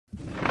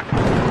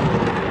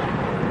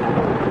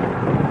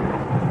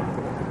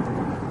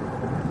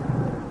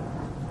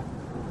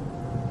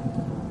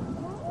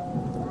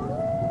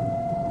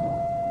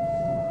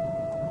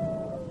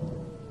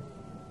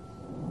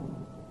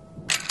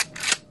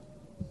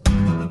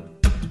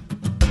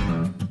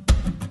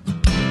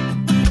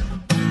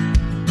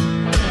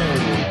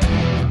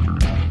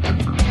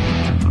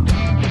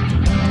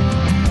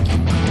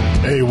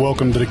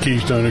welcome to the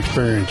Keystone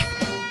Experience.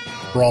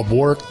 Rob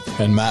Warwick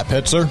and Matt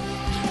Pitzer.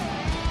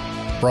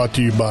 Brought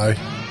to you by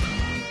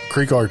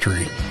Creek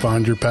Archery.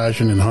 Find your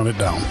passion and hunt it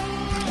down.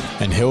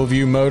 And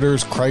Hillview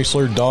Motors,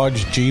 Chrysler,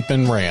 Dodge, Jeep,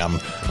 and Ram.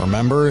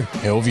 Remember,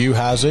 Hillview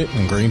has it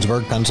in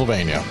Greensburg,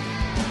 Pennsylvania.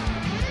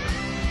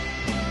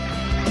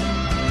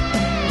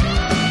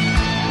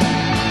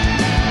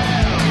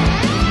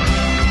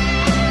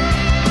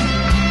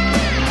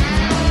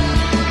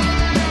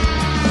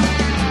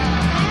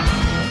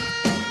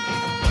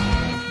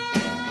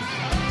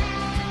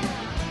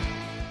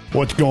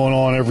 What's going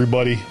on,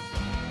 everybody?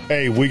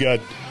 Hey, we got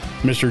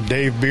Mr.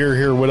 Dave Beer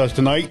here with us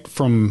tonight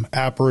from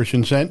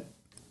Apparition Scent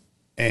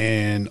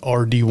and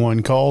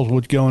RD1 Calls.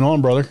 What's going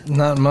on, brother?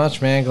 Not much,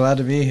 man. Glad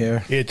to be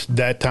here. It's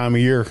that time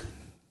of year.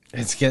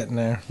 It's getting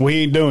there.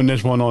 We ain't doing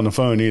this one on the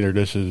phone either.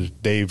 This is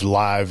Dave's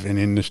live and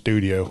in the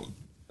studio.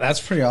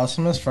 That's pretty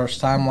awesome. It's first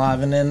time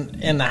live and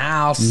in the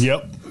house.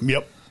 Yep.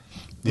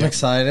 I'm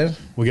excited.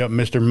 We got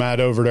Mr.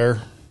 Matt over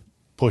there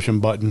pushing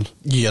buttons.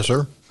 Yes,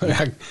 sir.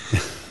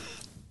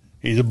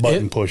 He's a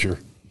button pusher.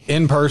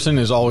 In person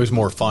is always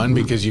more fun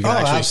because you can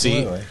actually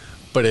absolutely. see,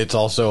 but it's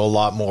also a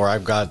lot more.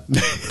 I've got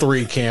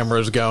 3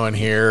 cameras going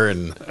here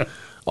and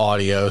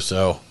audio,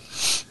 so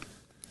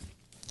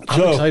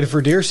I'm excited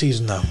for deer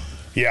season, though.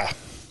 Yeah.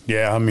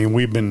 I mean,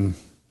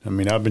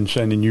 I've been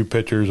sending you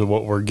pictures of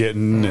what we're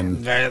getting,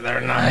 and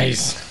They're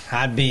nice.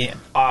 I'd be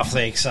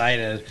awfully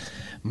excited.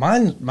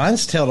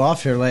 Mine's tailed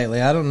off here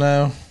lately. I don't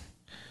know.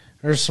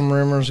 There's some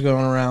rumors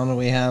going around that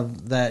we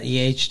have that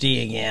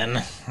EHD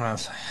again.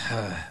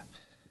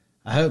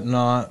 I hope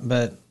not,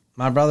 but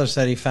my brother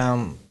said he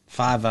found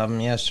 5 of them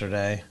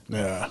yesterday.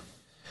 Yeah,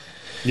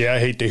 I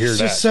hate to hear it's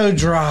that. It's just so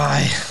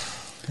dry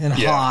and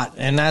hot,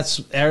 and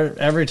that's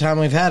every time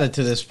we've had it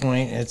to this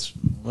point. It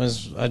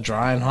was a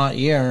dry and hot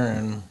year,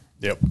 and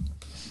yep.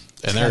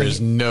 And there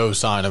is no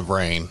sign of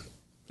rain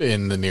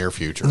in the near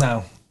future.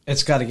 No,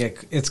 it's got to get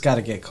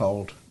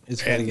cold.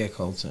 It's got to get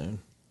cold soon.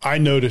 I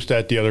noticed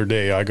that the other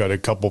day. I got a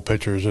couple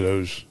pictures of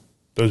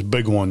those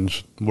big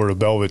ones where the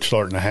velvet's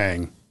starting to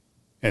hang,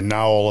 and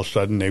now all of a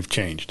sudden they've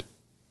changed.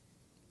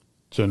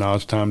 So now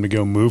it's time to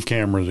go move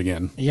cameras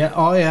again. Yeah,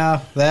 oh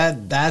yeah,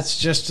 that's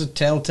just a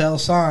telltale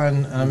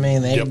sign. I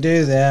mean, they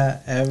do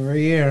that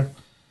every year.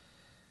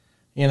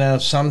 You know,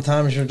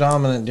 sometimes your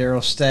dominant deer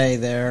will stay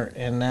there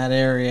in that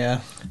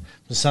area.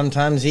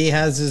 Sometimes he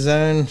has his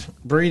own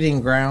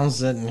breeding grounds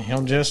that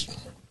he'll just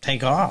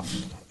take off.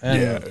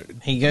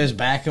 And he goes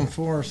back and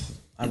forth.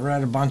 I've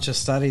read a bunch of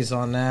studies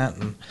on that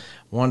and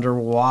wonder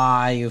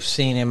why you've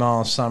seen him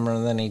all summer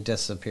and then he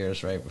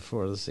disappears right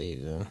before the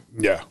season.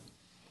 Yeah,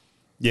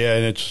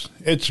 and it's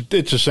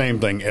the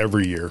same thing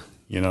every year.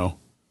 You know,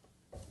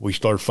 we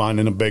start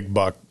finding a big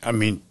buck. I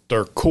mean,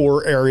 their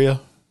core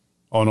area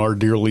on our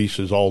deer lease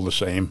is all the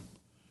same.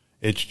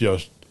 It's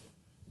just,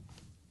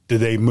 do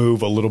they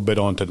move a little bit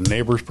onto the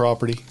neighbor's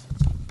property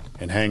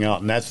and hang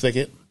out in that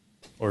thicket?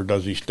 Or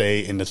does he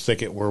stay in the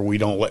thicket where we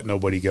don't let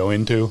nobody go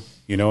into?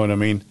 You know what I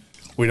mean?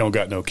 We don't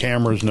got no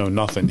cameras, no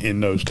nothing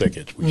in those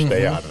thickets. We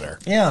stay out of there.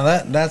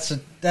 Yeah, that's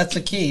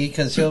a key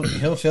because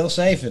he'll feel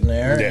safe in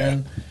there,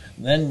 and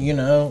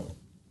then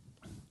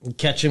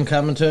catch him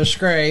coming to a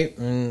scrape,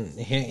 and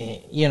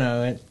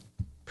it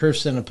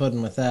proofs in the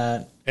pudding with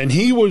that. And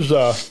he was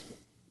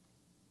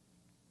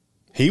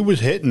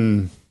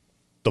hitting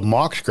the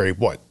mock scrape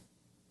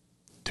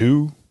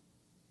 2-3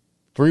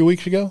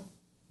 weeks ago.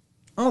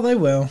 Oh, they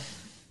will.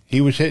 He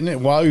was hitting it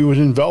while he was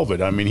in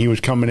velvet. I mean, he was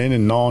coming in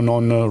and gnawing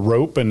on the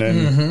rope, and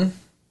then,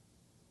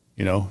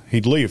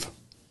 he'd leave.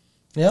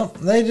 Yep,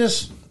 they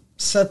just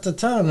set the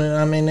tone.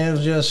 I mean,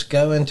 they'll just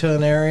go into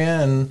an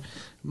area and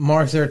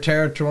mark their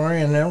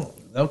territory, and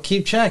they'll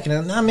keep checking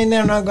it. I mean,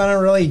 they're not going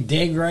to really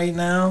dig right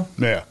now.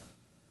 Yeah.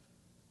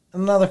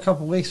 Another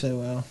couple weeks they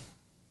will.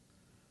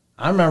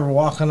 I remember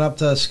walking up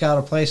to scout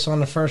a place on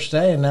the first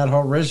day, and that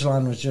whole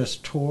ridgeline was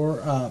just tore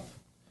up.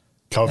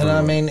 Covered. And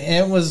I mean,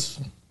 it was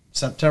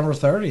September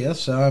 30th,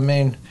 so I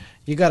mean,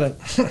 you got to.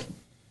 I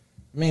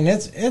mean,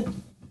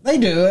 they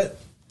do it.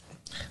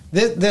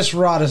 This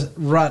rut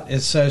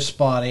is so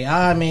spotty.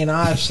 I mean,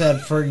 I've said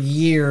for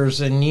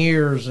years and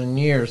years and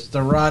years,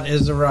 the rut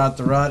is the rut.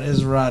 The rut is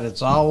the rut.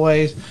 It's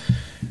always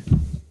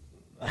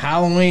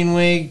Halloween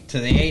week to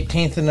the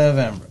 18th of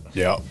November.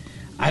 Yeah.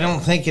 I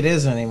don't think it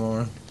is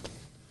anymore.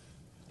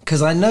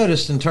 Because I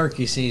noticed in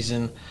turkey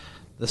season,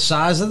 the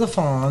size of the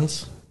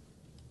fawns,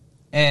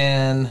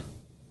 and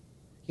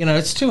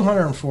it's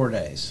 204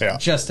 days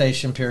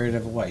gestation period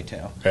of a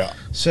whitetail. Yeah.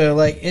 So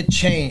it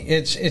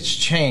changed. It's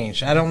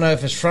changed. I don't know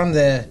if it's from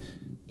the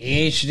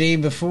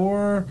EHD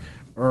before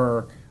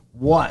or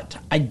what.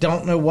 I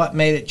don't know what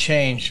made it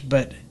change,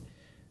 but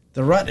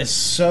the rut is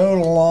so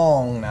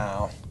long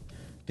now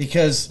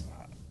because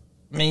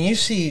you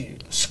see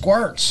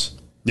squirts.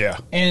 Yeah.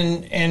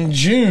 In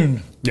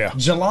June. Yeah.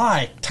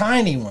 July,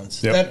 tiny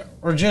ones that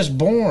are just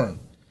born.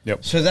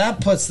 Yep. So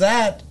that puts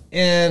that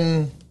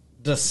in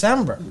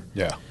December.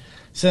 Yeah.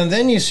 So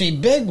then you see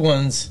big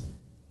ones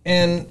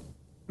in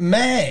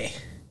May,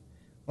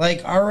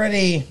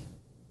 already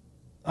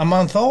a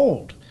month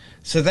old.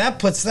 So that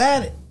puts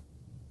that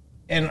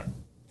in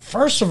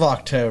 1st of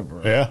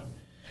October. Yeah.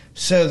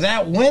 So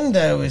that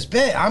window is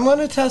big. I'm going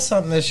to test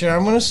something this year.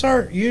 I'm going to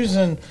start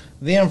using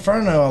the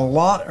Inferno a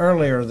lot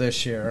earlier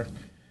this year,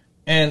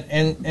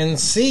 and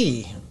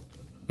see.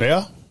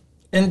 Yeah.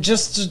 And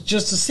just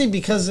to see,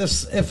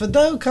 because if a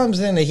doe comes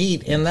into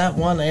heat in that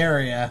one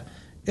area,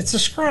 it's a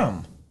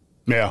scrum.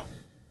 Yeah.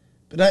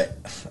 But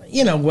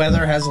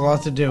weather has a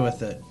lot to do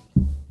with it.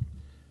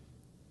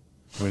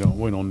 We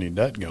don't need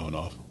that going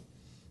off.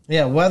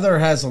 Yeah, weather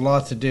has a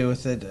lot to do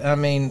with it. I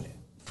mean,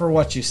 for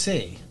what you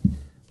see.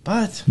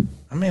 But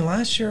I mean,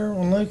 last year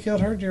when Lou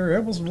killed her deer,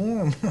 it was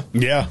warm.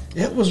 Yeah.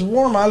 It was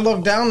warm. I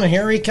looked down and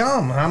here he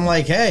come. I'm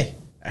like, hey.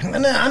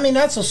 And I mean,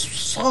 that's a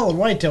solid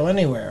whitetail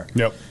anywhere.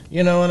 Yep.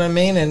 You know what I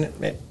mean?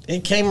 And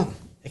it came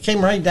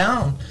right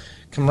down,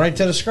 come right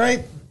to the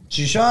scrape.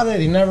 She shot it.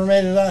 He never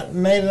made it out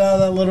of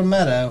that little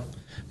meadow.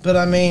 But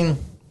I mean,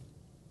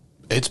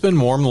 it's been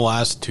warm the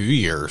last 2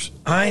 years.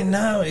 I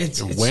know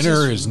it's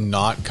winter has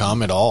not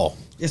come at all.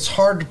 It's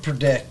hard to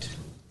predict.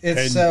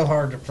 It's so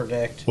hard to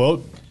predict.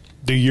 Well,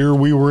 the year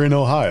we were in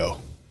Ohio.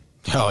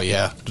 Oh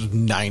yeah,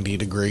 90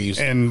 degrees.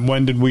 And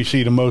when did we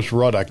see the most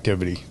rut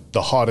activity?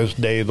 The hottest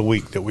day of the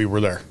week that we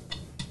were there.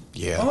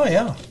 Yeah. Oh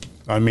yeah.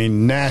 I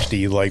mean,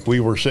 nasty. Like we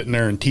were sitting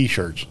there in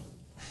t-shirts.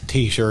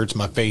 T-shirts.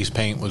 My face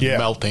paint was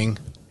melting.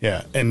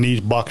 Yeah, and these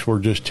bucks were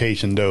just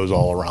chasing does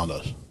all around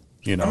us.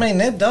 You know. I mean,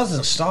 it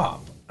doesn't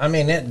stop.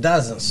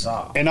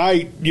 And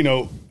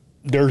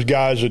there's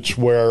guys that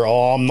swear,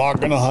 "Oh, I'm not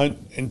going to hunt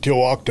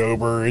until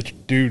October. It's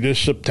due this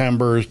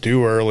September. It's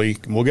too early."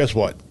 Well, guess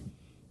what?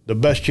 The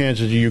best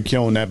chances of you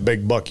killing that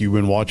big buck you've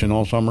been watching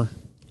all summer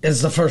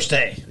is the first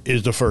day.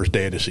 Is the first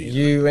day of the season.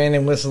 You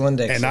and Whistle and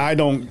Dixie.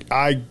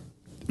 And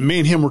me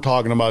and him were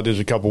talking about this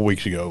a couple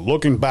weeks ago.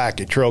 Looking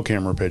back at trail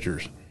camera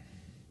pictures,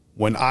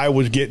 when I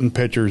was getting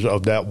pictures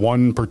of that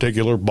one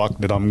particular buck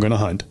that I'm going to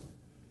hunt,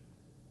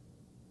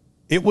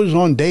 it was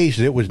on days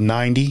that it was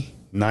 90,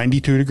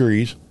 92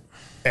 degrees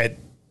at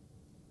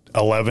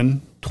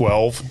 11,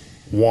 12,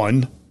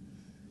 1.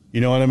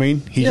 You know what I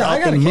mean? He's up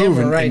and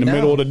moving in the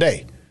middle of the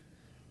day.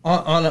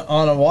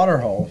 On a water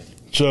hole.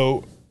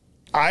 So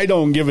I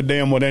don't give a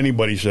damn what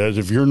anybody says.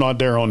 If you're not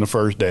there on the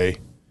first day,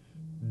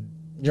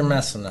 you're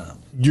messing up.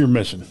 You're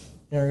missing.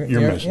 You're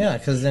missing. Yeah,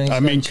 because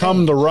then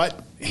come the rut,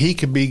 he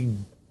could be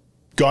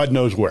God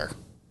knows where.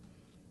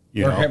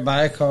 Or hit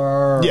by a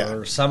car,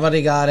 or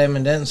somebody got him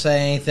and didn't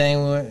say anything,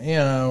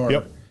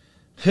 or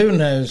who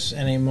knows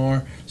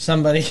anymore.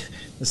 Somebody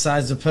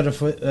decides to put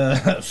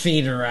a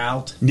feeder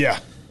out. Yeah,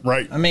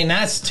 right. I mean,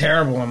 that's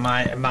terrible in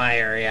my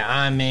area.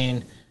 I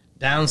mean,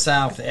 down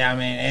south, I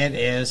mean, it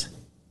is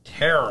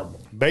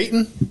terrible.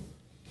 Baiting?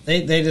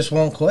 They just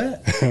won't quit.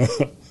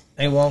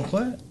 They won't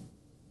quit.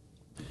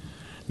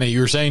 Now,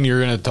 you were saying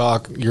you're going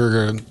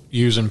to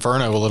use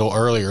Inferno a little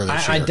earlier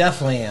this year. I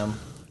definitely am.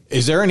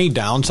 Is there any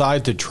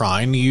downside to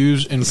trying to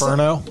use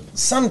Inferno?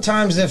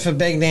 Sometimes if a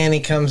big nanny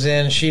comes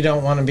in, she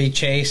don't want to be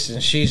chased,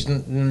 and she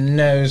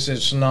knows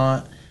it's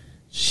not,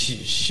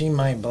 she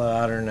might blow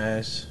out her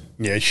nose.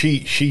 Yeah,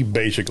 she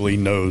basically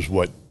knows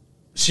what.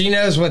 She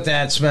knows what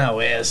that smell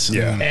is.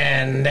 Yeah.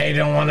 And they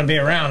don't want to be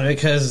around it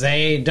because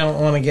they don't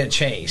want to get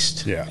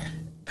chased. Yeah.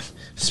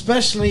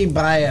 Especially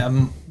by a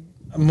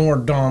more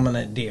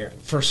dominant deer.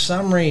 For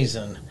some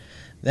reason,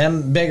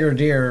 them bigger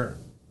deer,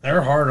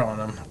 they're hard on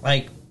them.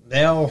 Like,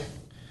 they'll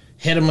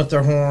hit them with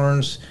their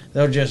horns.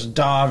 They'll just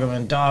dog them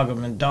and dog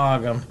them and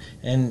dog them.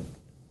 And,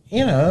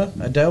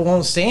 a doe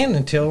won't stand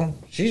until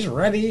she's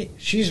ready.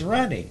 She's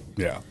ready.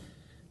 Yeah.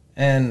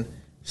 And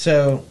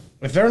so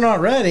if they're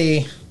not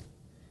ready,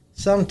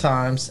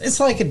 sometimes it's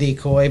like a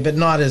decoy, but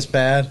not as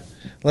bad.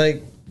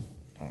 Like,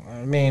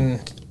 I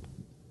mean,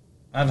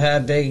 I've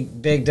had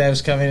big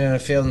doves come in a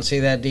field and see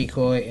that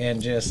decoy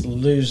and just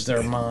lose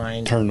their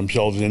mind. Turn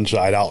themselves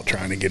inside out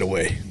trying to get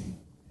away.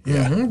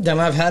 Yeah. Mm-hmm. Then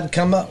I've had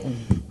come up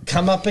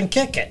and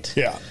kick it.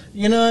 Yeah.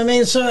 You know what I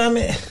mean? So, I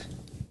mean,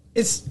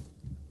 it's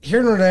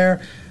here nor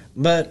there,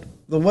 but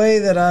the way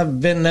that I've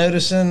been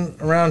noticing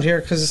around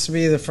here, because this will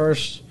be the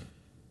first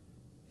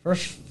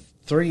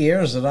 3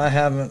 years that I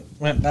haven't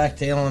went back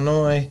to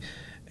Illinois,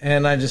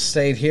 and I just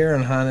stayed here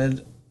and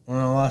hunted when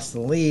I lost the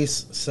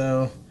lease.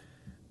 So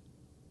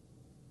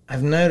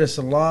I've noticed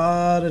a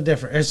lot of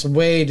different. It's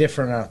way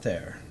different out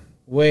there.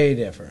 Way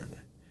different.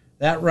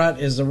 That rut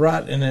is the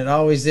rut, and it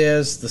always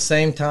is the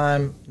same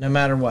time, no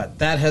matter what.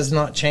 That has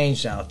not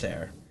changed out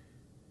there.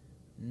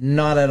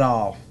 Not at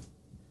all.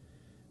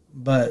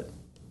 But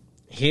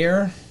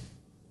here,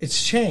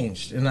 it's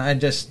changed. And I'm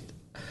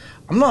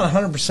not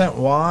 100%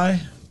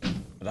 why,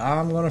 but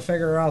I'm going to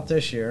figure out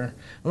this year.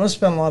 I'm going to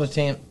spend a lot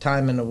of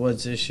time in the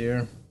woods this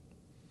year.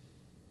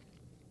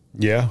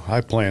 Yeah, I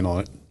plan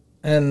on it.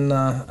 And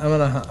I'm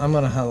gonna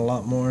hunt a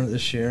lot more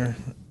this year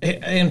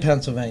in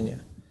Pennsylvania.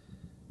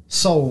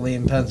 Solely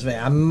in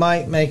Pennsylvania. I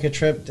might make a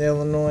trip to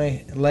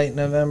Illinois late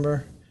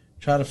November,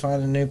 try to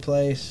find a new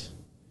place.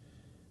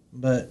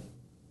 But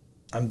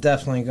I'm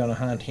definitely going to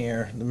hunt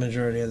here the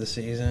majority of the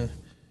season.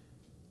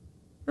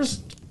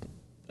 There's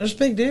There's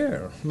big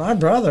deer. My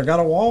brother got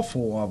a wall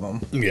full of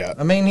them. Yeah.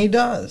 I mean, he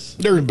does.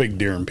 There's big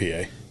deer in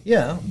PA.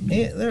 Yeah,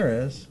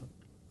 there is.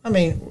 I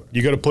mean,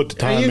 you got to put the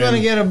time in. Are you going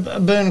to get a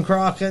Boone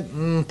Crockett?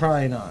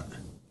 Probably not.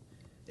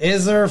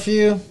 Is there a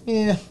few?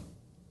 Yeah.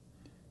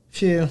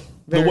 Few.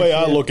 The way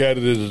I look at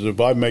it is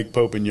if I make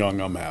Pope and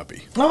Young, I'm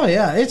happy. Oh,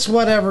 yeah. It's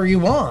whatever you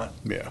want.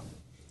 Yeah.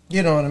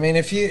 You know what I mean?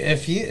 If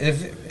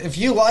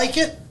you like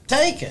it,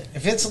 take it.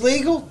 If it's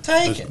legal,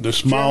 take it. The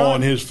smile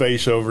on his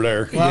face over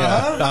there.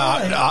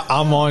 Yeah,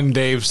 I'm on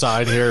Dave's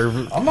side here.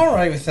 I'm all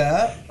right with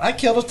that. I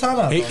killed a ton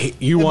of them.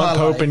 You want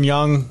Pope and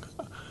Young?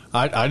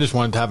 I just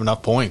wanted to have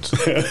enough points.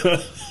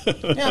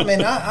 Yeah, I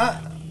mean,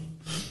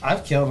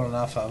 I've killed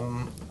enough of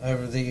them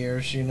over the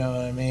years. You know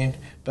what I mean?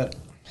 But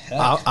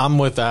I'm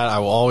with that. I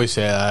will always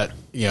say that.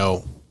 You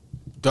know,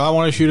 do I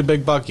want to shoot a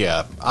big buck?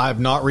 Yeah, I've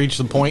not reached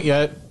the point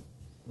yet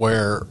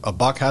where a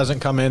buck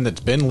hasn't come in that's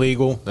been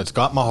legal, that's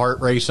got my heart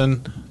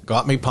racing,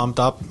 got me pumped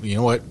up. You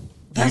know what?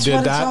 That's you did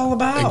what that. It's all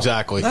about.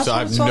 Exactly. That's so I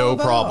have no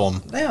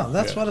problem. Yeah,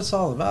 that's what it's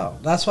all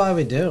about. That's why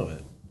we do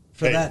it.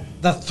 For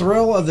the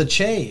thrill of the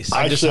chase.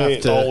 I just say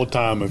it all the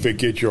time. If it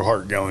gets your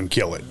heart going,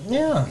 kill it.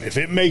 Yeah. If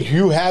it makes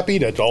you happy,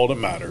 that's all that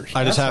matters.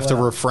 I just have to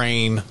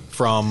refrain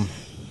from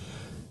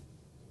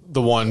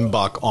the one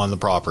buck on the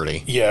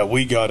property. Yeah,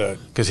 we got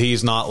because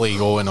he's not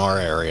legal in our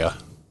area.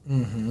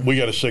 Mm-hmm. We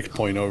got a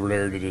 6-point over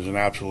there that is an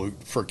absolute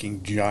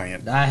freaking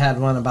giant. I had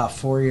one about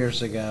 4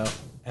 years ago,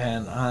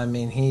 and I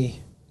mean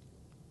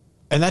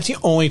And that's the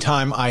only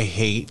time I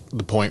hate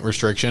the point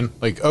restriction.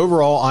 Like,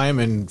 overall, I am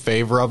in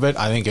favor of it.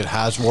 I think it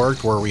has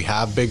worked where we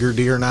have bigger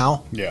deer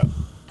now. Yeah.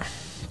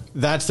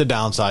 That's the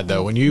downside,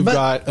 though. When you've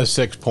got a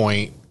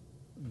 6-point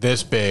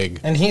this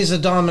big. And he's a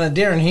dominant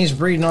deer, and he's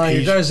breeding all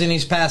your does, and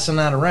he's passing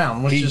that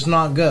around, which is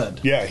not good.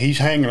 Yeah, he's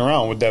hanging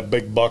around with that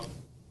big buck.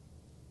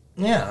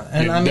 Yeah,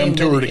 and I mean, them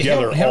two are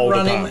together all the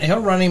time. He'll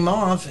run him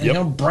off, and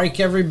he'll break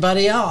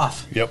everybody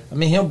off. Yep. I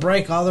mean, he'll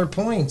break all their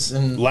points.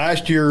 And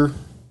last year,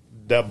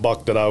 that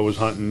buck that I was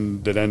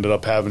hunting that ended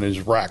up having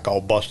his rack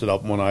all busted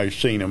up when I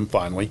seen him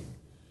finally,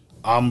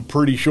 I'm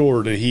pretty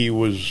sure that he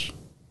was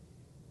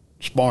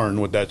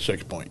sparring with that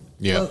 6-point.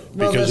 Yeah,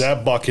 because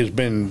that buck has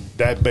been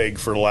that big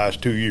for the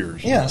last 2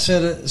 years. Yeah,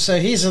 so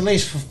he's at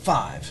least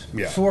 4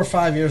 or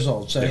 5 years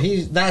old. So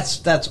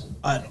that's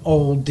an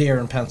old deer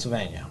in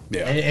Pennsylvania.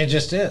 Yeah, it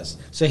just is.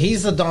 So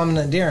he's the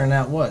dominant deer in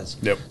that woods.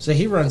 Yep. So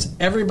he runs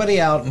everybody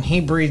out, and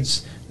he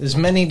breeds as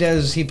many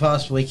does as he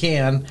possibly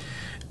can,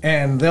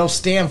 and they'll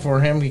stand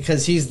for him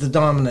because he's the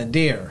dominant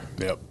deer.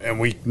 Yep,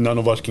 and none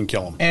of us can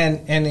kill him.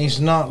 And he's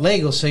not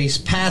legal, so he's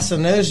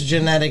passing those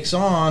genetics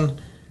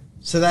on.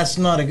 So that's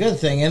not a good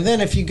thing. And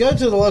then if you go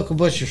to the local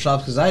butcher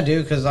shops,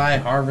 because I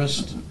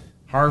harvest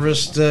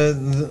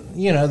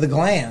the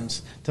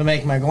glands to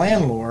make my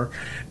gland lure,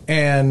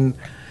 and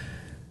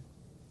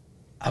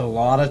a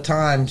lot of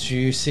times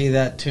you see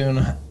that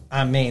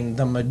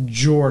the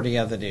majority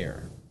of the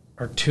deer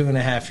are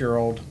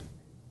 2.5-year-old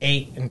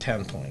 8 and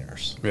 10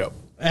 pointers. Yep.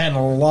 And a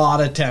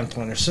lot of 10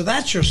 pointers. So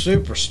that's your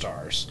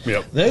superstars.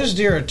 Yep. Those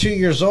deer at 2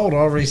 years old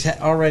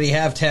already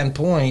have 10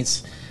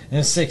 points.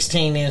 And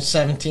 16-inch,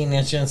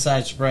 17-inch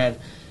inside spread.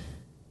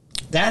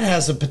 That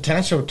has the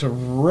potential to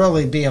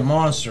really be a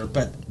monster.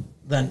 But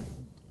then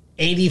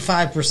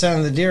 85%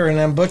 of the deer in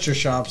them butcher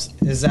shops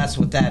that's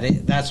what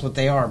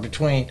they are,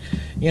 between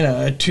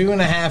a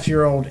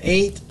 2.5-year-old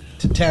 8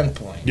 to 10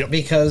 point. Yep.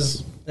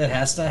 Because it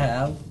has to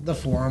have the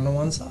 4 on the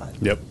one side.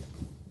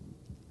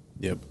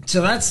 Yep.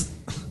 So that's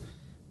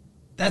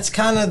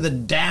kind of the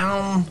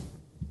down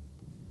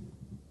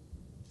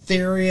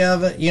theory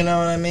of it, you know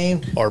what I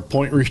mean? Our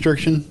point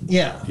restriction?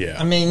 Yeah. Yeah.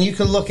 I mean, you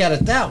could look at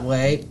it that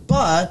way,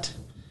 but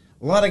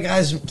a lot of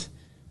guys,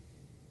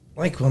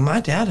 like when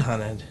my dad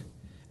hunted,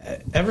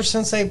 ever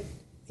since he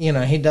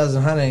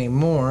doesn't hunt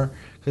anymore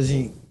because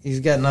he's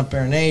getting up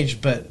there in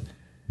age, but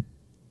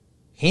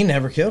he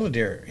never killed a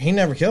deer. He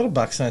never killed a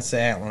buck since the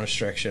antler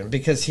restriction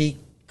because he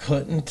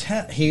couldn't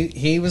tell.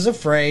 He was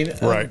afraid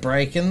of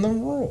breaking the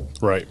rule.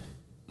 Right.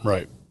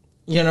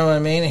 You know what I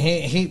mean?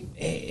 He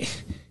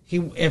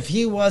if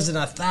he wasn't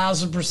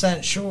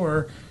 1,000%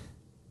 sure,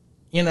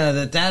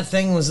 that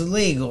thing was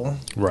illegal.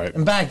 Right.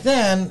 And back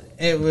then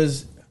it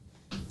was,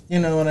 you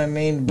know what I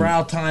mean,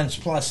 brow times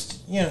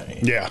plus,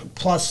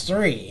 plus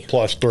 3.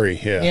 Plus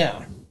 3, yeah.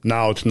 Yeah.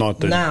 Now it's not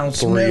the Now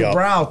it's 3 no up.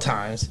 brow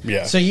times.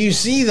 Yeah. So you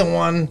see the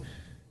one,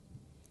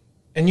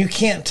 and you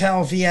can't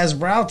tell if he has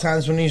brow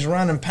times when he's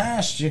running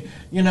past you.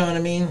 You know what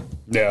I mean?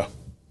 Yeah.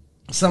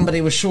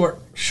 Somebody with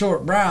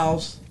short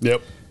brows.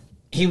 Yep.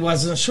 He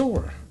wasn't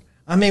sure.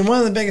 I mean, one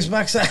of the biggest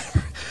bucks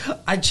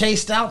I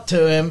chased out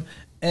to him,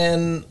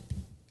 and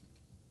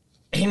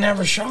he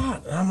never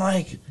shot. And I'm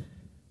like,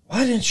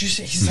 why didn't you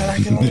see? He said,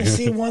 I can only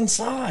see one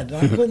side.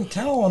 I couldn't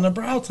tell on the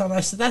brow time.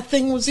 I said, that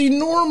thing was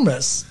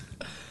enormous.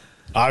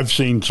 I've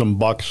seen some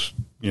bucks,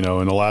 in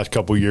the last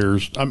couple of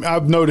years.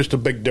 I've noticed a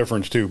big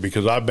difference, too,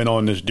 because I've been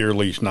on this deer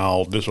lease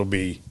now. This will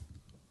be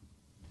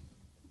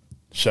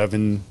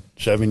 7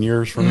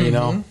 years for me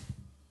now.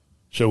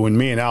 So when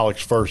me and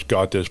Alex first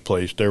got this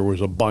place, there was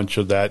a bunch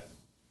of that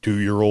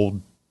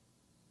 2-year-old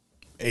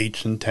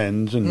 8s and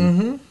 10s,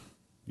 and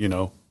you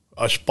know,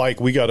 a spike.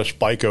 We got a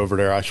spike over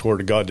there. I swear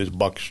to God, this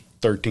buck's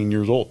 13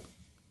 years old.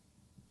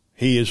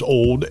 He is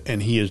old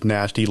and he is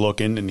nasty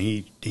looking, and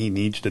he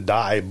needs to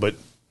die, but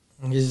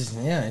He's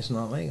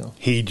not legal.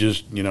 he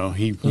just, you know,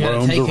 he You gotta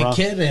roams take around. a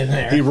kid in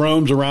there. He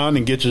roams around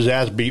and gets his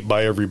ass beat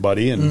by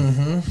everybody,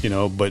 and you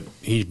know, but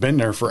he's been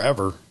there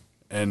forever,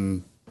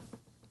 and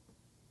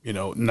you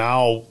know,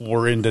 now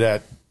we're into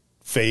that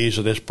phase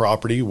of this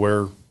property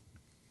where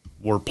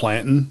we're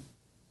planting,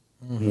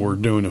 we're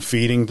doing a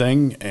feeding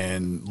thing,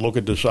 and look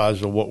at the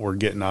size of what we're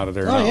getting out of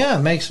there. Oh now. yeah,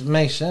 it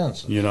makes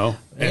sense. You know,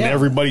 and Yeah.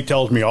 everybody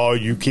tells me, "Oh,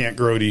 you can't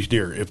grow these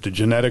deer if the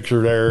genetics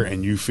are there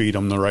and you feed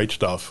them the right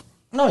stuff."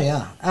 Oh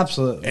yeah,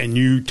 absolutely. And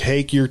you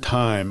take your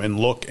time and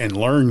look and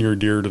learn your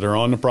deer that are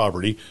on the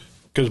property,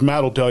 because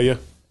Matt will tell you,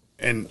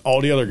 and all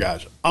the other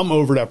guys, I'm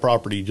over that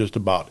property just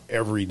about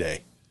every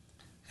day,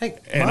 Hey,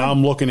 and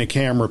I'm looking at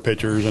camera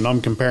pictures and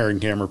I'm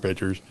comparing camera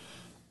pictures.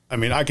 I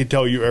mean, I could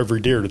tell you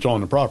every deer that's on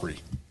the property.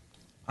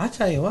 I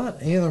tell you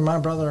what, either my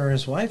brother or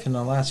his wife in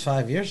the last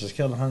 5 years has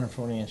killed a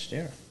 140-inch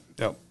deer,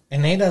 Yep.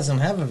 and he doesn't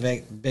have a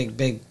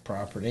big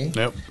property.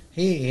 Yep.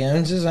 He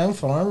owns his own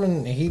farm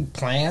and he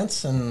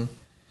plants, and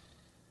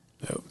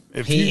Yep.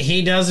 If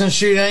he doesn't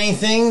shoot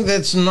anything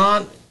that's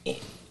not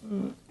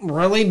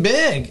really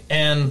big,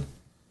 and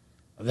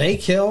they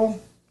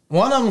kill.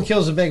 One of them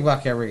kills a big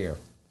buck every year.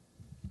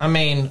 I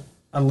mean,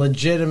 a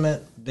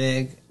legitimate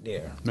big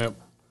deer, Yep.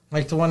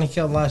 like the one he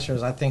killed last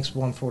year. I think it's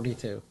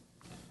 142.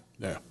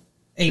 Yeah.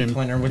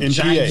 8-pointer with in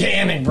PA.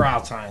 gigantic brow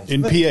tines.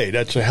 In But, PA,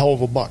 that's a hell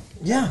of a buck.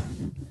 yeah,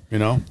 You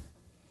know.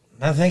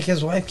 I think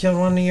his wife killed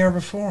one the year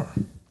before.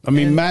 I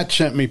mean, And- Matt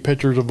sent me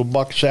pictures of a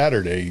buck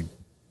Saturday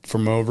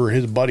from over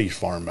his buddy's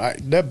farm.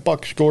 That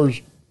buck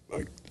scores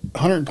like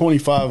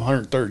 125,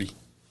 130.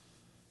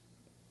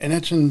 And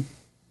that's in,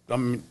 I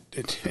mean,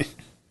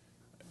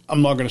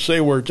 I'm not going to say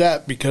where it's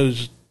at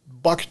because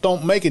bucks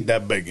don't make it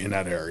that big in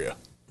that area.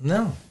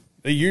 No.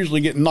 They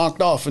usually get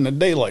knocked off in the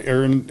daylight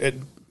or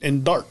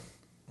in dark.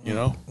 You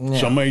know, Yeah.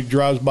 somebody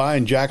drives by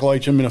and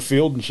jacklights him in a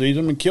field and sees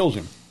him and kills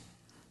him.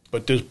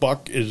 But this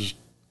buck is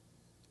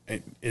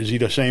he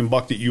the same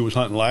buck that you was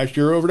hunting last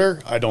year over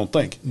there? I don't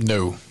think.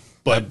 No,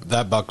 But-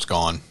 that buck's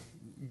gone.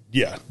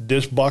 Yeah,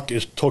 this buck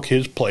took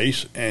his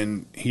place,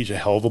 and he's a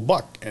hell of a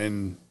buck.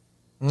 And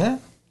Yeah.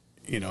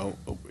 you know,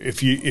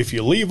 if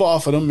you leave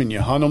off of them and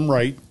you hunt them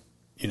right,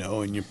 you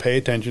know, and you pay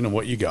attention to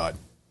what you got,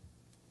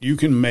 you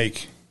can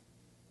make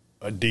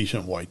a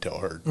decent whitetail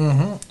herd.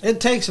 It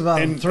takes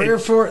about And three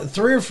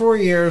or four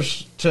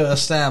years to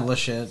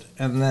establish it,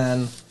 and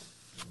then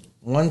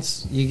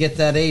once you get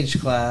that age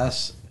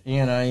class,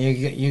 you know,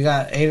 you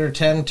got 8 or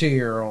 10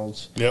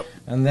 2-year-olds. Yep.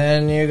 And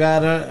then you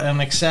got an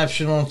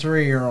exceptional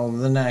 3-year-old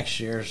the next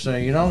year. So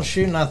you don't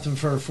shoot nothing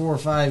for 4 or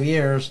 5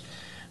 years,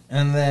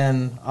 and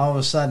then all of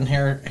a sudden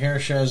here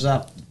shows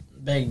up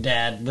Big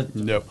Dad with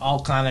Yep.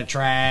 all kind of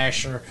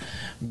trash or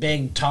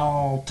big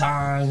tall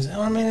tines.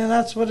 I mean, and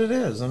that's what it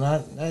is, and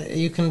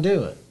you can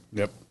do it.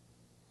 Yep.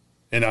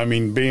 And I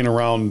mean, being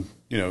around,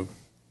 you know,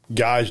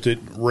 guys that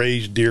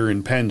raise deer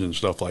in pens and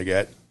stuff like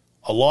that,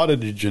 a lot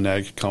of the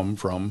genetics come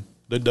from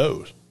the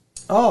does.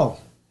 Oh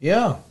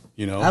yeah,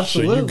 You know,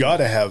 absolutely. so you got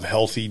to have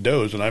healthy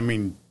does. And I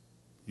mean,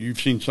 you've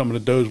seen some of the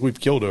does we've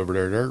killed over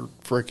there. They're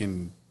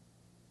freaking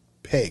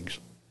pigs.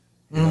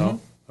 You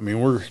know, I mean,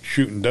 we're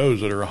shooting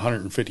does that are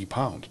 150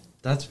 pounds.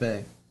 That's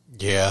big.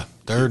 Yeah,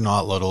 they're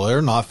not little.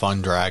 They're not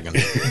fun dragging.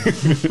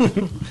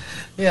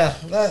 Yeah,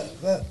 that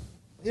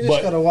you just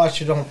But- got to watch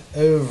you don't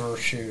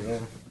overshoot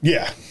them.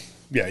 Yeah.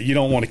 Yeah. You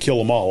don't want to kill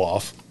them all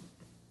off.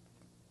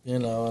 You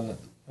know, and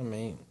I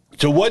mean,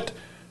 So what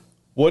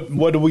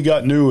do we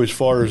got new as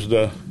far as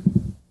the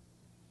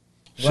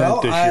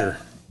scent this year?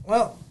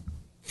 Well,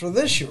 for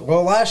this year,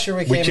 last year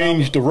we We came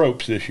changed the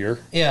ropes this year.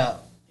 Yeah,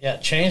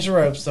 change the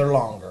ropes. They're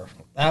longer.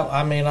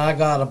 I mean, I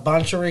got a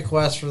bunch of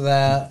requests for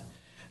that.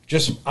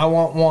 Just, I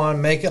want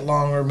one, make it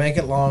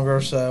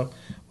longer. So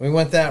we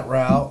went that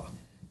route.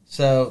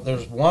 So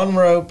there's one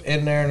rope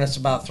in there, and it's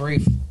about 3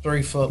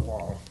 foot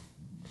long.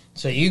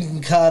 So you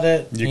can cut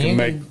it. You can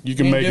make do as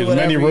many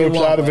whatever you ropes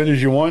want out of with it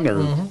as you want,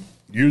 or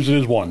use it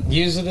as one.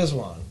 Use it as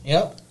one.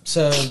 Yep.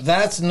 So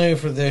that's new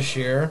for this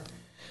year.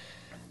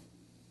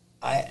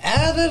 I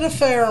added a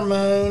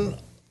pheromone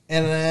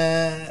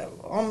and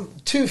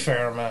 2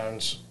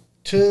 pheromones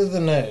to the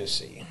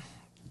nosy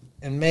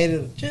and made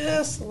it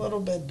just a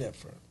little bit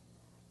different.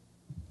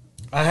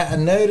 I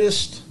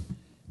noticed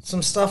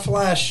some stuff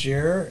last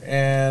year,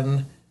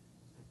 and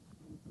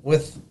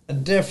with a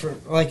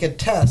different, like a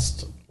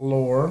test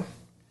lure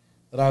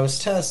that I was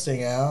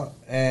testing out,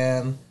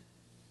 and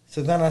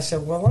so then I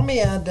said, well, let me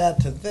add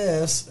that to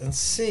this and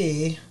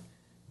see.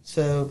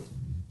 So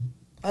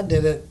I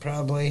did it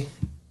probably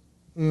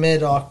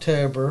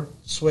mid-October,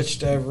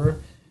 switched over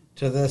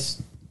to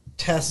this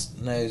test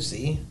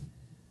nosy,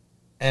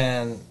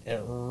 and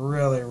it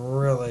really,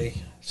 really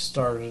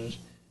started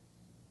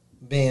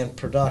being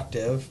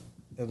productive,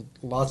 and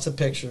lots of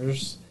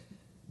pictures,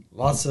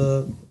 lots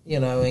of,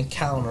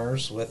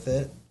 encounters with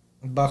it,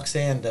 bucks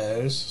and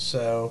does.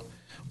 So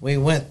we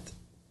went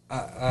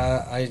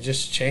I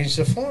just changed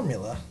the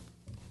formula.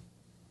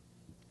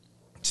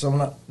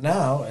 So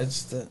now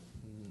it's the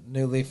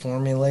newly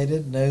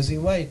formulated nosy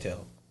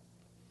whitetail.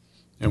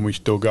 And we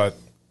still got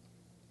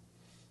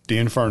the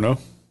Inferno.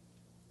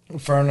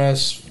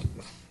 Inferno's,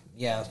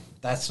 yeah,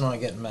 that's not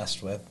getting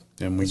messed with.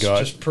 And It's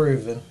just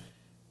proven.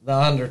 The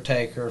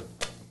Undertaker.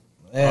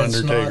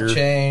 It's not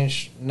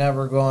changed.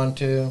 Never going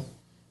to.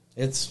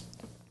 It's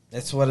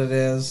what it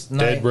is.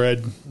 Dead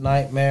Red.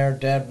 Nightmare,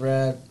 Dead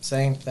Red,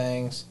 same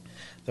things.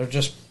 They're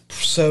just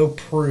so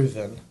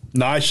proven.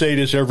 Now, I say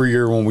this every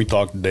year when we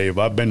talk to Dave.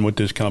 I've been with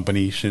this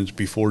company since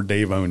before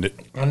Dave owned it.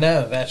 I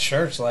know. That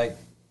shirt's like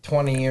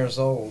 20 years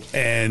old.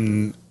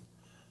 And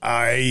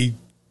I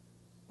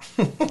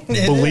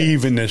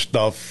believe in this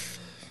stuff.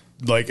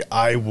 Like,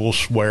 I will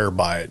swear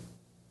by it.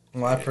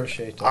 Well, I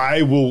appreciate that.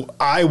 I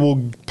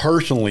will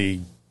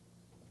personally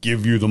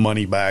give you the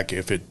money back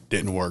if it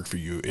didn't work for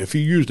you, if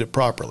you used it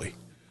properly.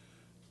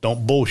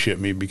 Don't bullshit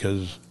me,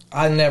 because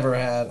I never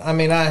had. I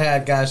mean, I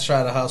had guys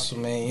try to hustle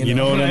me. You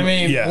know what I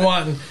mean? Yeah.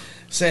 Wanting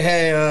say,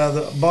 hey,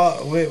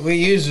 we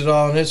used it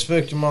all and it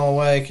spooked them all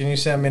away. Can you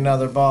send me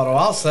another bottle?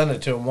 I'll send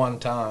it to them one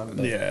time.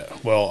 But yeah.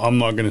 Well, I'm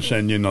not going to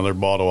send you another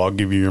bottle. I'll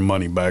give you your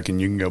money back,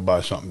 and you can go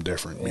buy something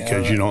different,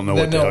 because you don't know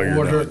what the hell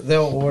you're doing.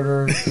 They'll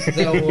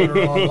order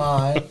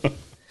online.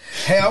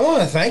 Hey, I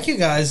want to thank you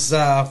guys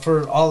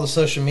for all the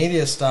social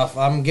media stuff.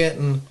 I'm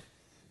getting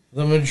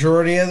the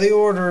majority of the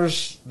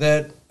orders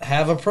that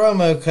have a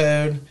promo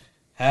code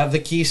have the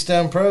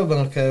Keystone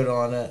promo code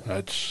on it.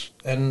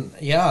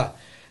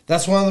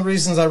 That's one of the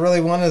reasons I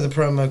really wanted the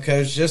promo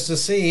codes, just to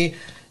see,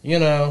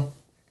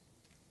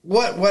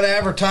 what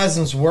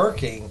advertising's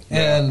working,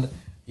 and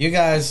you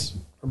guys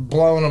are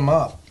blowing them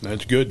up.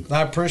 That's good.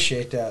 I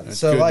appreciate that.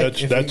 That's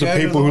good. That's the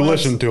people who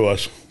listen to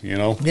us,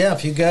 Yeah,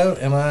 if you go,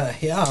 and I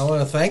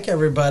want to thank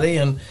everybody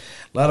and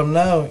let them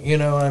know,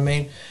 what I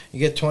mean? You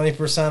get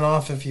 20%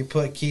 off if you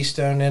put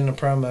Keystone in the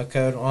promo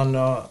code on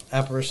the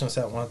Apparition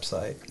Set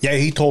website. Yeah,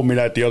 he told me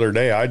that the other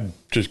day. I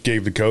just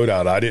gave the code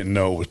out. I didn't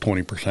know it was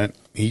 20%.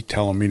 He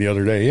telling me the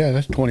other day, yeah,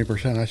 that's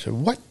 20%. I said,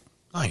 what?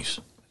 Nice.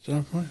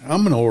 So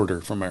I'm going to order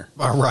from there.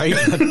 All right.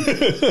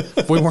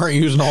 If we weren't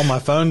using all my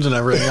phones and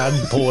everything,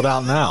 I'd pull it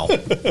out now.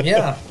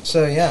 Yeah.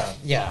 So,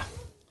 yeah.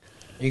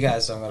 You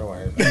guys don't got to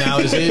worry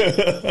about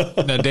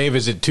it. Now, Dave,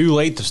 is it too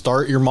late to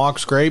start your mock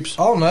scrapes?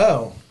 Oh,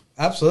 no.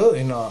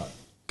 Absolutely not.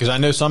 Because I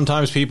know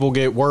sometimes people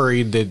get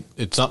worried that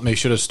it's something they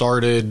should have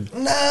started a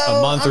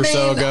month or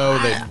so ago.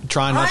 That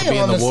trying not to be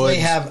in the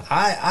woods.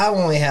 I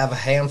only have a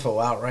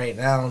handful out right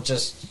now,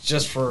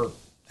 just for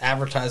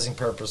advertising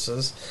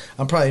purposes.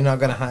 I'm probably not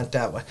going to hunt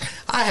that way.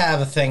 I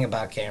have a thing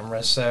about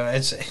cameras, so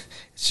it's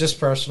just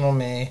personal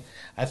me.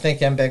 I think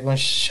them big ones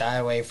shy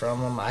away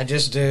from them. I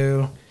just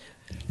do.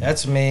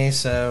 That's me.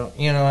 So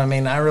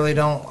I really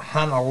don't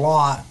hunt a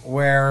lot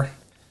where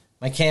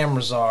my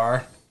cameras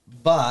are,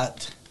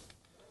 but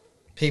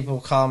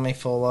people call me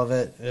full of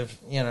it, if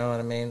you know what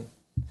I mean.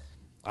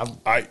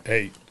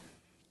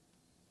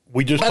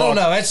 We just. I don't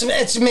know.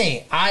 It's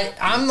me.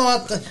 I'm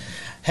not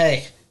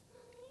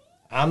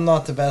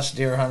the best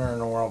deer hunter in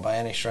the world by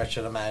any stretch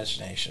of the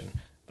imagination,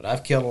 but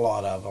I've killed a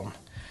lot of them.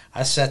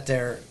 I sat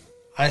there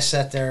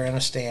in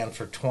a stand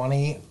for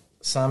 20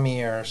 some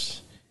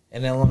years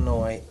in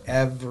Illinois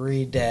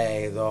every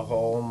day the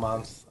whole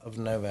month of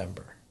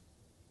November.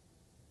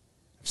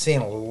 I've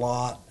seen a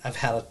lot. I've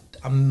had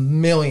a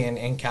million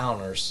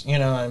encounters, you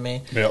know what I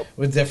mean? Yep.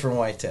 With different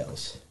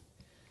whitetails.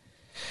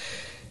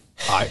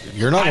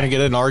 You're not going to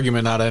get an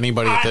argument out of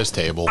anybody at this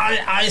table.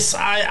 I've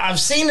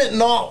seen it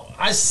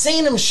I've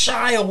seen them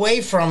shy away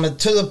from it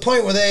to the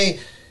point where they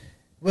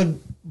would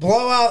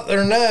blow out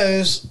their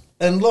nose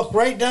and look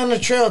right down the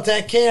trail at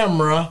that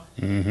camera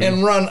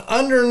and run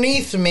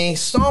underneath me,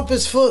 stomp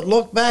his foot,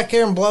 look back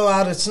here and blow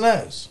out its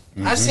nose.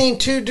 I've seen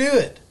two do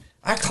it.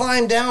 I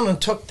climbed down and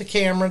took the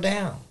camera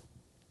down.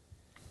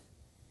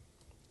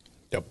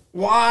 Yep.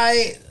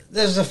 Why?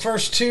 There's the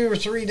first 2 or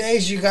 3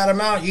 days you got them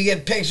out, you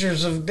get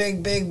pictures of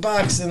big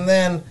bucks, and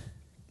then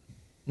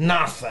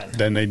nothing.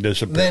 Then they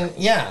disappear.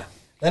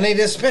 Then they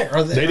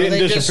disappear. They didn't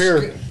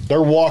disappear.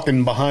 They're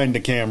walking behind the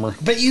camera.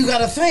 But you got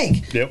to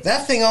think. Yep.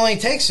 That thing only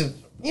takes it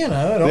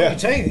only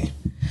takes.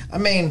 I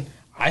mean,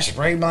 I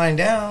sprayed mine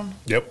down.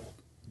 Yep.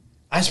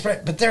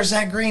 But there's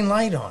that green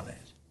light on it.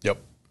 Yep.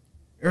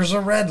 There's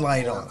a red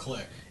light on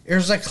it.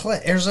 There's a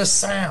click. There's a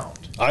sound.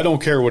 I don't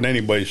care what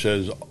anybody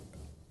says.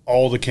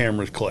 All the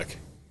cameras click.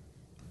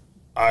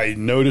 I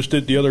noticed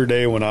it the other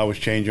day when I was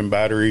changing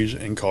batteries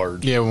and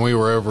cards. Yeah,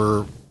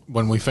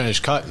 when we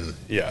finished cutting.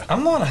 Yeah.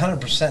 I'm not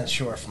 100%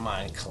 sure if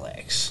mine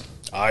clicks.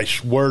 I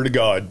swear to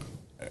God.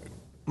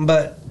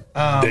 But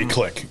they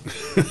click.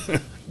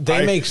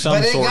 They make some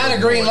But it got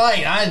a green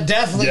light. I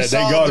definitely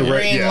saw the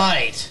green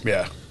light.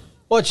 Yeah.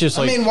 Well, it's just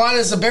like... I mean, why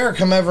does the bear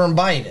come over and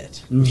bite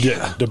it?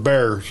 Yeah, the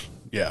bears.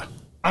 Yeah.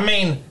 I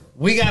mean,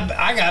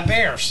 I got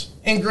bears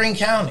in Greene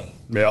County.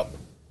 Yep.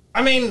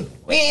 I mean,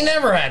 we ain't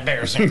never had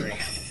bears in Greene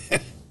County.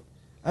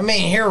 I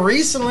mean, here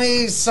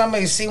recently,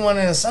 somebody seen one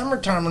in the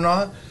summertime or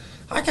not.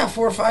 I got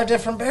 4 or 5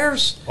 different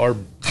bears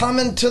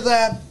coming to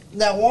that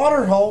that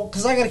water hole,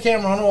 because I got a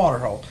camera on the water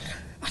hole.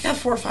 I got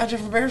 4 or 5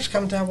 different bears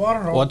come to that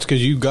water hole. Well, that's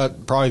because you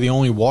got probably the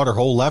only water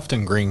hole left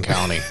in Greene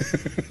County.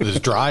 As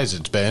dry as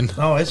it's been.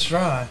 Oh, it's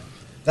dry.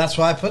 That's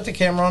why I put the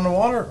camera on the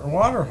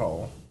water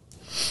hole.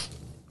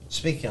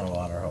 Speaking of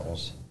water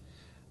holes,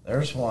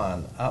 there's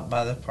one out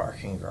by the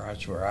parking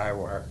garage where I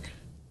work.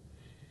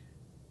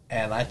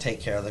 And I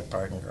take care of the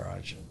parking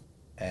garage.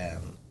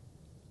 And,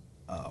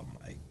 oh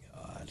my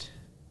God.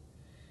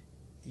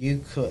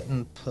 You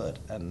couldn't put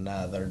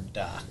another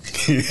duck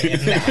in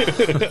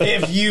that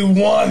if you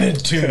wanted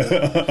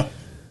to.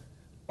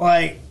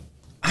 Like,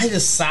 I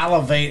just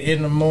salivate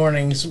in the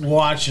mornings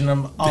watching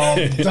them all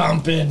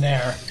dump in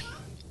there.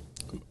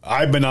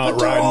 I've been out but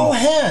they're riding. all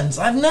hens.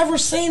 I've never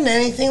seen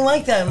anything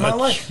like that in my That's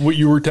life. what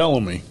you were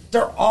telling me.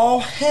 They're all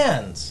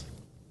hens.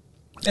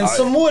 And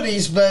some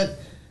woodies, but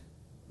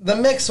the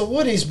mix of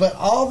woodies, but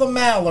all the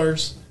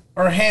mallards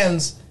are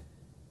hens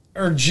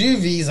or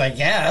juvies, I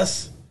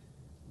guess.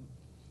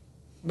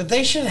 But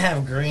they should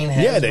have green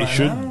heads. Yeah, they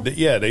should. now.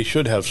 Yeah, they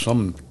should have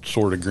some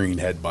sort of green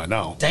head by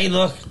now. They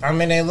look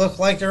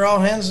like they're all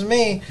hens to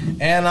me.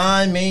 And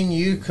I mean,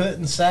 you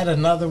couldn't set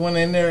another one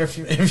in there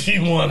if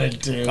you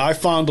wanted to. I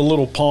found a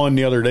little pond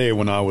the other day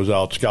when I was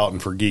out scouting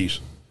for geese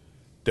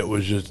that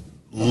was just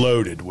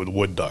loaded with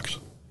wood ducks.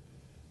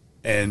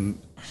 And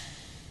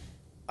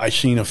I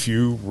seen a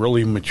few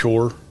really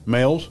mature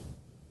males,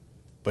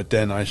 but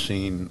then I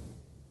seen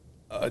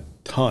a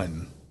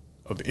ton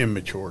of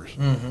immatures,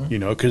 you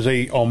know, because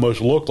they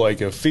almost look like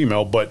a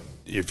female, but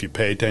if you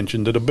pay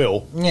attention to the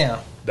bill,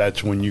 Yeah.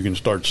 that's when you can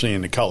start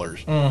seeing the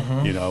colors,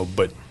 you know.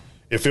 But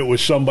if it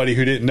was somebody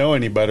who didn't know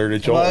any better,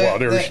 it's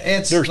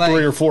there's like,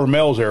 3 or 4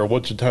 males there.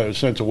 What's the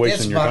sense of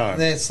wasting your time?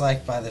 It's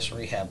like by this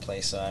rehab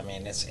place. So I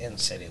mean, it's in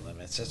city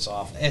limits. It's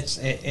off. It's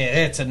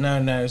a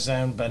no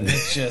zone, but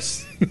it's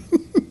just.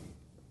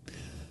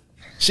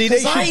 See,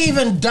 Because I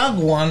even dug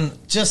one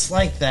just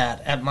like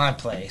that at my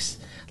place.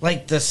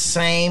 Like the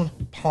same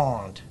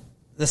pond.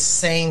 The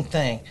same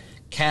thing.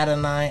 Cat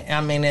and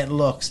I mean, it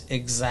looks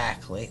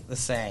exactly the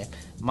same.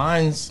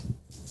 Mine's,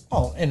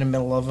 in the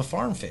middle of a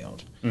farm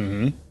field.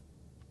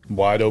 Mm-hmm.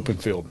 Wide open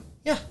field.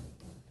 Yeah.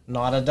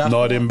 Not a duck.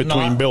 Not in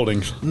between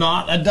buildings.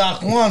 Not a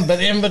duck one,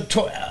 but in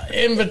between,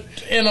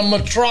 in a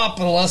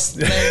metropolis.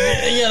 You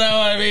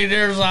know, I mean,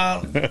 there's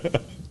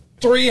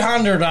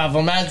 300 of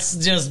them. That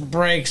just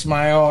breaks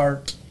my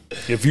heart.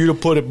 If you'd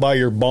have put it by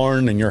your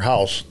barn and your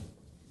house,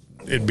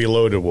 it'd be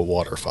loaded with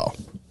waterfowl.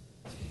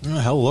 Oh,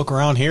 hell, look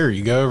around here.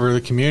 You go over to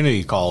the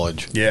community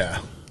college. Yeah.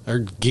 There are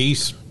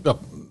geese,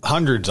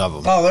 hundreds of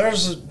them. Oh,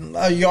 there's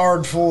a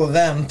yard full of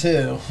them,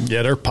 too.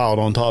 Yeah, they're piled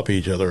on top of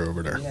each other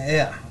over there.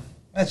 Yeah.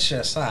 That's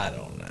just, I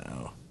don't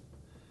know.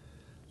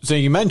 So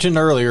you mentioned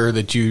earlier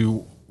that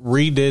you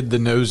redid the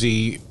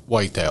nosy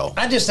whitetail.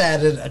 I just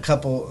added a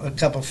couple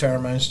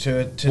pheromones to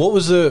it.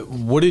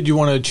 What did you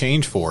want to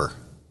change for?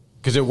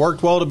 Because it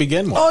worked well to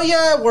begin with. Oh,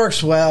 yeah, it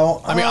works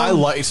well. I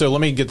mean, so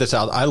let me get this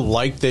out. I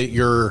like that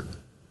you're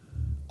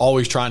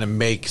always trying to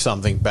make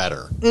something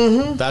better.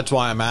 Mm-hmm. That's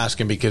why I'm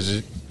asking,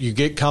 because you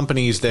get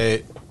companies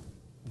that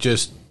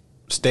just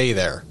stay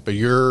there, but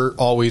you're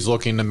always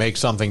looking to make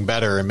something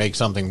better and make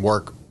something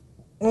work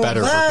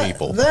better for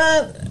people.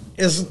 That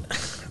is,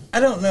 I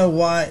don't know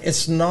why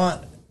it's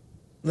not.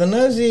 The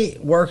nosy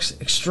works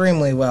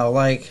extremely well,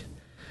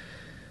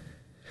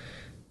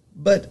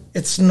 but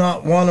it's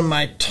not one of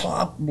my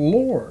top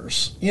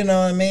lures. You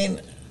know what I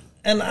mean?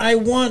 And I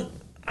want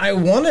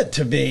it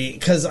to be,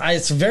 because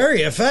it's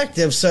very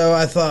effective. So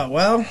I thought,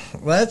 well,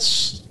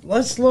 let's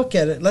look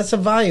at it. Let's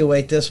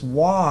evaluate this.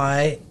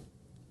 Why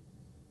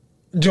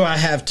do I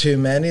have too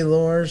many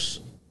lures?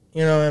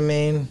 You know what I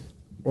mean?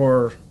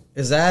 Or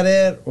is that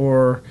it?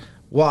 Or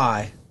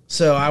why?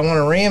 So I want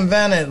to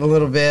reinvent it a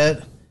little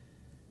bit.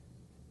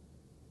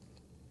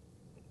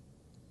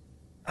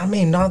 I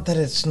mean, not that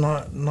it's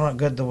not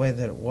good the way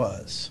that it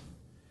was.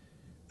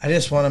 I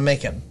just want to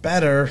make it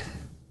better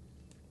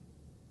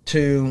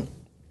to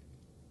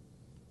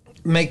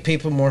make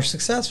people more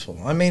successful.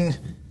 I mean,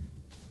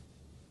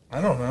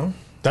 I don't know.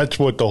 That's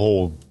what the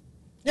whole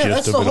Yeah, gist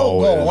that's of the it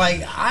whole all goal. is.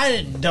 Like,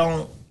 I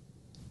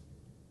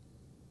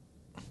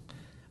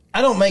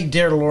don't make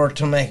deer lore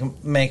to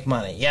make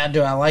money. Yeah,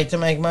 do I like to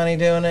make money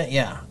doing it?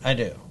 Yeah, I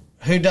do.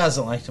 Who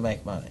doesn't like to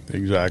make money?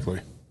 Exactly.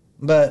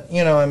 But,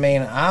 you know what I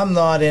mean, I'm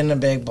not in the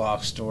big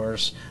box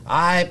stores.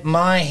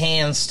 My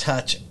hands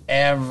touch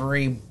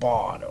every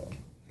bottle.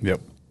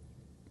 Yep.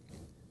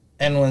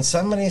 And when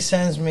somebody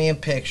sends me a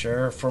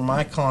picture for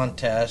my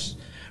contest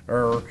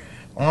or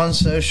on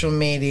social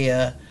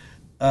media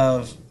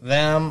of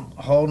them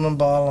holding a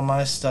bottle of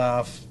my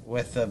stuff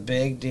with a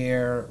big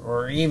deer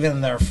or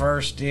even their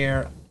first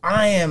deer,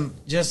 I am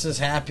just as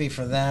happy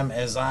for them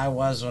as I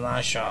was when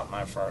I shot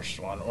my first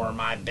one or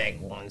my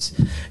big ones.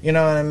 You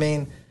know what I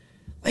mean?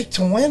 Like,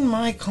 to win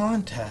my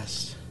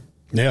contest,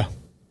 Yeah.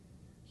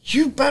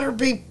 you better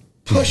be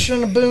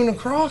pushing a Boone and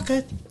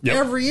Crockett Yep.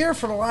 every year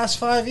for the last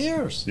 5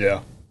 years.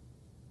 Yeah.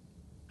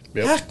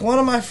 Yep. Heck, one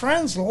of my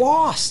friends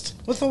lost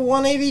with a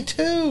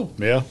 182.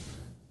 Yeah.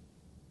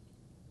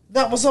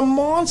 That was a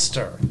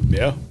monster.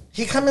 Yeah.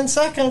 He come in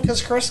second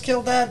because Chris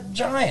killed that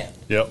giant.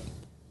 Yep.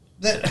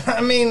 That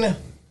I mean,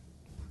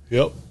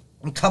 Yep.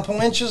 a couple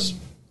inches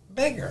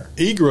bigger.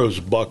 Egro's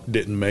buck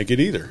didn't make it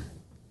either.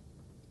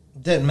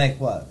 Didn't make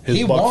what? His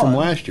he buck won. from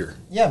last year.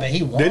 Yeah, but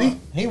he won. Did he?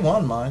 He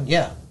won mine.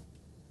 Yeah.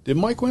 Did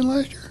Mike win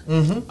last year?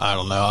 I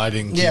don't know. I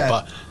didn't keep Yeah.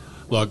 up.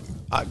 Look,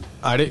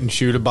 I didn't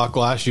shoot a buck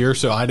last year,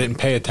 so I didn't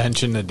pay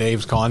attention to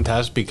Dave's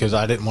contest because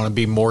I didn't want to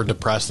be more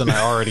depressed than I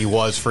already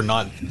was for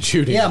not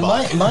shooting Yeah, a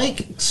buck.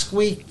 Mike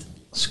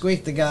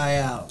squeaked the guy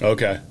out.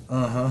 Okay.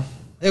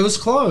 It was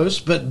close,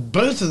 but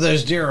both of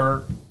those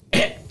deer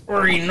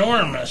were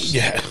enormous.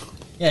 Yeah.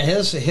 Yeah,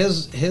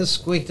 his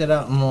squeaked it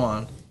out and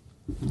won.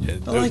 Yeah,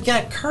 But like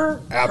that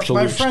Kurt, absolute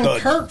my friend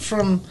studs. Kurt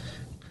from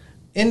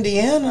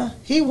Indiana,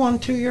 he won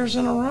 2 years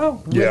in a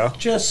row. With Yeah.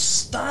 just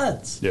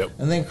studs. Yep.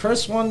 And then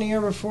Chris won the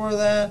year before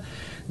that.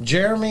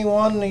 Jeremy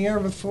won the year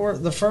before,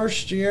 the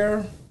first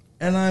year.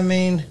 And I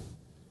mean,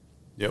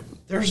 Yep.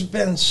 there's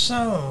been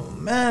so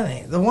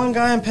many. The one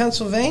guy in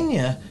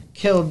Pennsylvania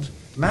killed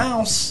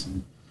mouse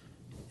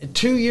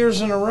 2 years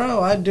in a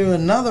row. I'd do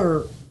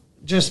another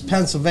just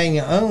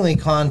Pennsylvania only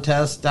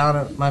contest down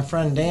at my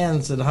friend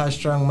Dan's at High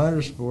Strung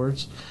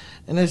Motorsports.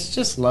 And it's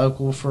just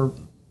local for,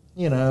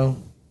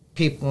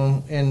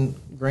 people in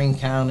Greene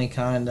County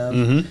kind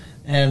of.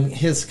 And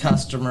his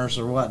customers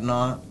or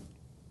whatnot.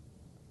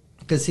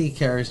 Because he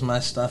carries my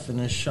stuff in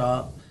his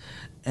shop.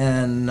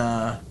 And,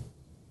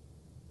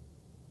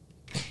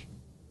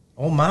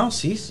 old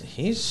Mouse,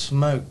 he's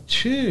smoked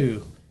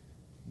 2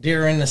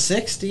 deer in the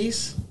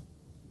 60s.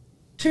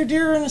 2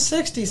 deer in the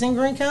 60s in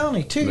Greene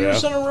County, 2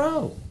 years in a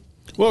row.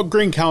 Well,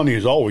 Greene County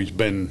has always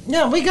been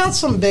Yeah, we got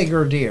some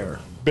bigger deer.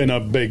 a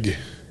big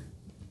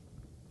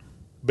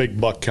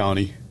buck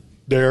county.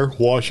 There,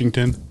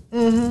 Washington,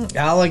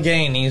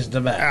 Allegheny's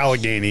the best.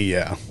 Allegheny,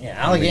 yeah.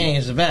 Yeah,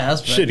 Allegheny's the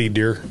best. But City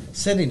deer.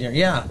 City deer,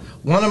 yeah.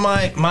 One of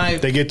my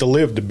They get to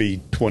live to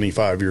be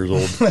 25 years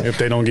old if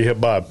they don't get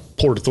hit by a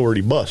Port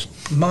Authority bus.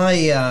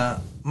 my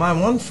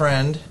one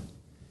friend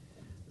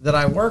that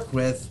I work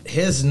with,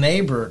 his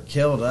neighbor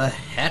killed a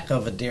heck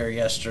of a deer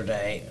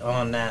yesterday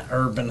on that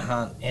urban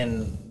hunt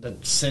in the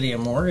city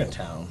of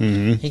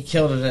Morgantown. He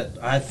killed it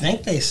at, I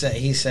think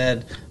he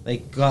said they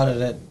got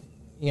it at,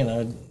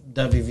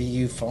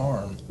 WVU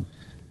Farm.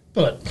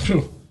 But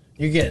phew,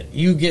 you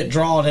get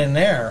drawn in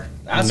there.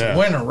 That's No.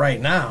 winter right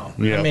now.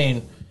 Yeah. I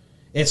mean,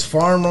 it's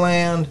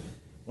farmland.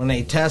 When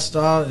they test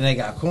out and they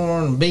got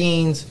corn and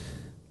beans,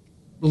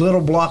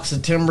 little blocks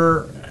of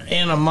timber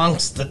in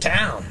amongst the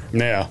town.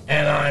 Yeah.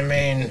 And I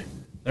mean,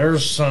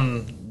 there's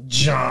some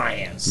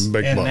giants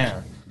Big in bucks.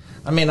 there.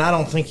 I mean, I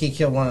don't think he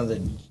killed one of the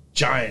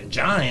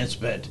giants,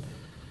 but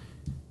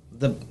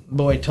the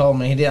boy told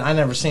me he did. I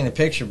never seen a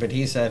picture, but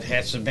he said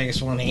it's the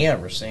biggest one he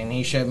ever seen.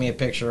 He showed me a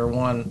picture of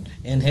one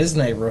in his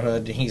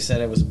neighborhood. And he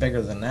said it was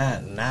bigger than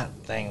that, and that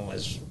thing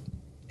was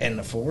in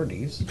the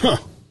 40s. Huh.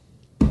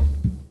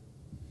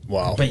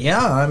 Wow. But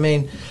yeah, I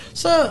mean,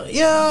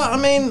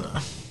 I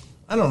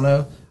don't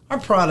know. Our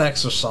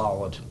products are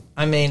solid.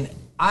 I mean,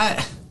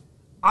 I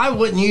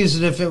wouldn't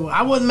use it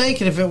I wouldn't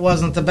make it if it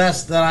wasn't the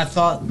best that I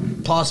thought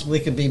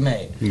possibly could be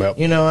made. Yep.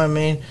 You know what I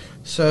mean?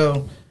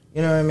 So,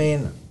 you know what I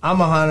mean? I'm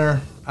a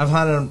hunter. I've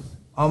hunted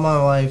all my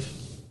life.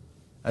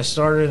 I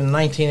started in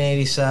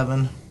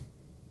 1987.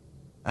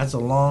 That's a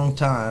long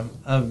time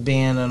of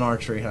being an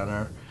archery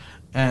hunter.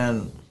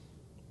 And,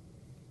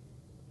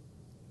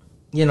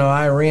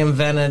 I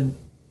reinvented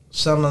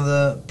some of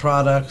the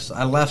products.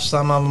 I left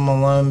some of them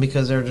alone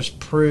because they're just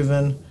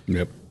proven.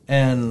 Yep.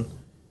 And,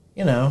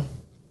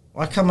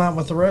 I come out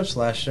with the ropes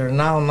last year.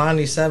 Now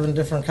 97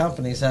 different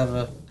companies have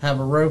a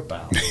rope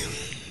out.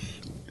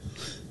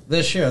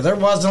 This year. There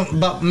wasn't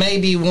but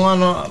maybe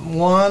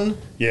one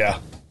Yeah.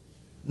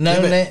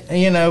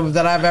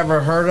 that I've ever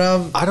heard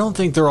of. I don't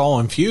think they're all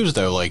infused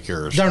though, like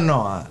yours. They're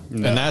not.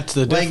 And that's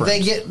the Like difference.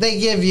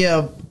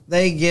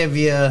 they give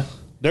you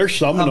There's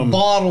some of a them.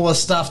 bottle of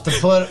stuff to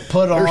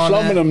put on. There's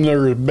some it. of them that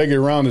are big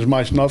around as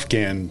my snuff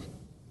can,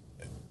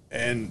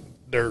 and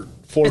they're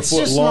 4 It's foot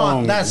just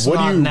long. not- that's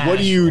what not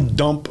do you natural.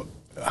 dump?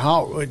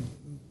 How?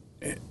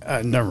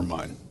 Never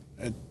mind.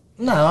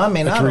 No, I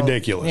mean, It's I don't,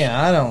 ridiculous.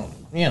 Yeah, I don't.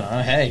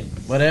 Hey,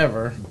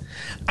 whatever.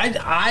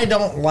 I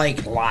don't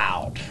like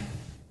loud.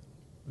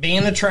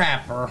 Being a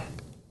trapper,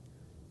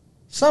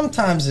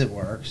 sometimes it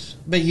works.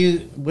 But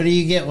what do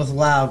you get with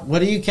loud? What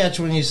do you catch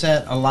when you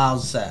set a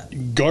loud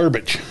set?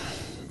 Garbage.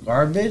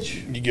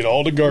 Garbage You get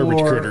all the garbage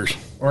critters.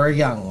 or a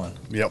young one.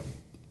 Yep.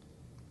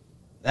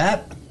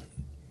 That,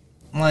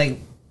 like,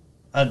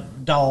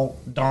 adult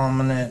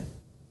dominant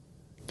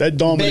That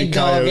dominant big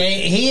dog.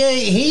 coyote.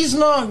 He's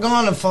not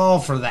going to fall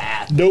for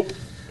that. Nope.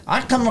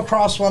 I come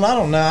across one, I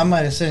don't know, I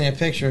might have sent you a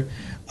picture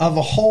of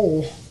a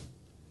hole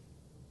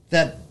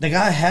that the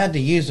guy had to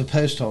use a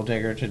post hole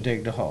digger to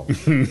dig the hole.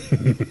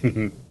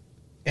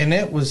 And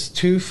it was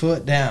 2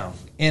 foot down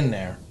in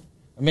there.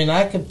 I mean,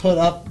 I could put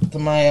up to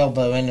my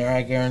elbow in there,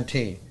 I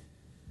guarantee.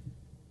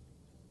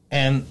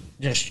 And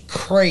just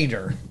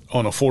crater.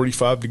 On a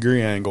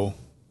 45-degree angle.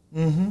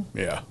 Mm-hmm.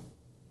 Yeah.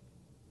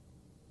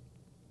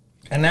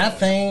 And that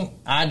thing,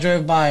 I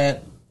drove by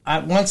it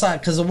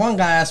because the one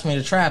guy asked me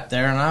to trap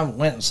there, and I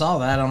went and saw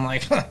that. I'm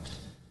like, huh.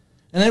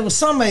 And it was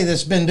somebody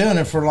that's been doing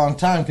it for a long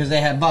time because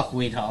they had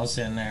buckwheat hulls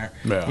in there.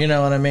 Yeah. You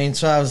know what I mean?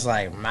 So I was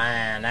like,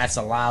 man, that's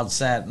a loud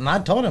set. And I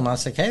told him, I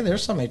said, hey,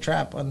 there's somebody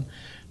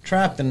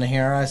trapping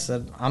here. I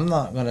said, I'm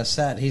not going to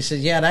set. He said,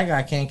 yeah, that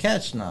guy can't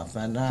catch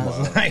nothing. And I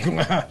was like,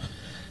 well,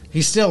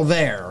 he's still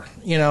there.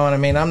 You know what I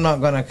mean? I'm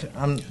not going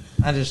to,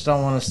 I just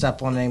don't want to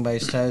step on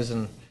anybody's toes.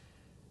 And,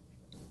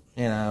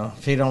 you know,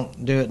 if you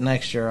don't do it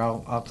next year,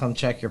 I'll come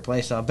check your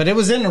place out. But it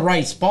was in the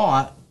right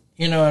spot.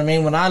 You know what I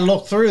mean? When I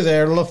looked through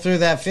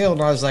that field,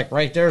 and I was like,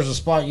 right there's the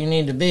spot you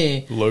need to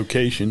be.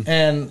 Location.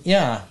 And,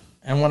 yeah.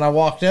 And when I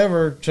walked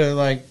over to,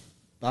 like,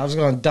 I was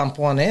going to dump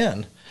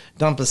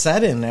a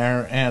set in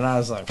there, and I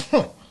was like,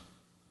 huh,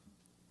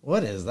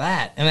 what is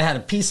that? And it had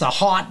a piece of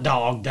hot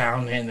dog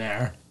down in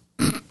there.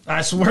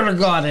 I swear to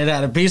God, it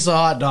had a piece of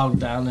hot dog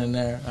down in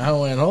there. I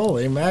went,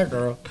 holy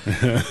mackerel.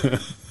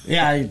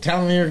 Yeah, you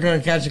tell me you're going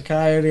to catch a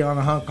coyote on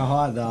a hunk of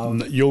hot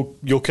dog.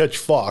 You'll catch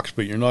fox,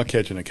 but you're not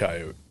catching a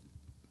coyote.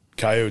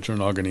 Coyotes are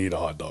not going to eat a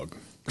hot dog.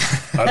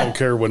 I don't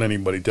care what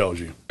anybody tells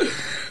you.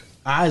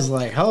 I was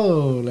like,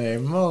 holy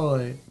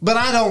moly. But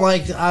I don't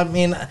like,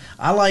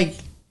 I like,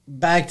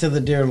 back to the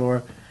deer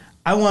lure,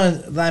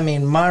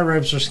 my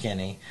ropes are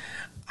skinny.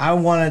 I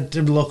want it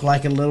to look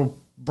like a little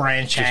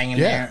branch hanging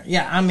there.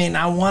 Yeah,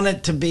 I want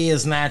it to be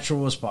as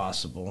natural as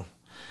possible.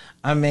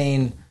 I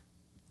mean,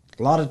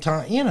 a lot of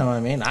time, you know what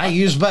I mean? I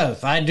use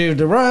both. I do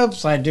the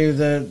ropes, I do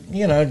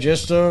the,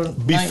 just a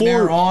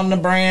nightmare on the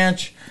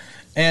branch.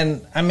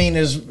 And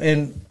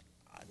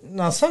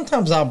now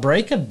sometimes I'll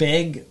break a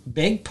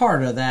big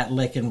part of that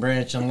licking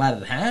branch and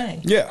let it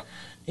hang. Yeah.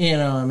 You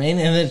know what I mean?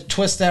 And then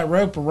twist that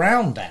rope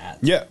around that.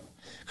 Yeah.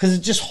 Because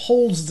it just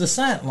holds the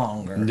scent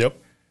longer. Yep.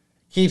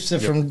 Keeps it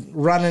from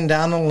running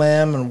down the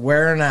limb and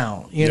wearing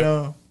out, you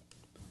know?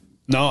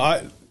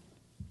 No,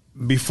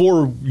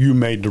 before you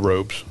made the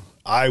ropes,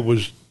 I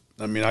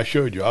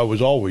showed you, I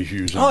was always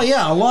using. Oh,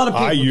 yeah, a lot of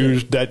people I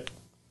used that,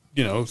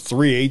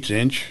 3/8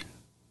 inch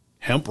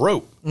hemp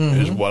rope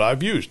is what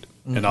I've used.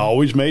 And I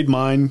always made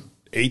mine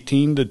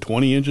 18 to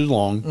 20 inches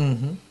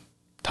long,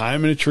 tie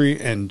them in a tree,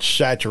 and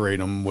saturate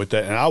them with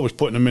that. And I was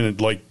putting them in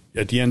it, like,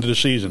 at the end of the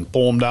season,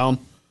 pull them down,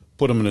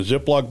 put them in a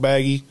Ziploc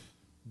baggie,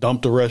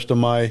 dump the rest of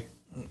my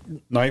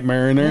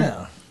nightmare in there.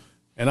 Yeah.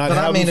 And I'd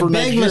have them for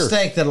next year. The big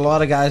mistake that a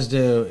lot of guys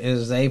do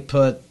is they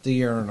put the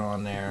urine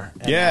on there.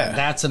 Yeah.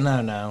 That's a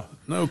no-no.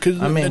 No, because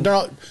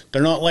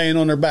they're not laying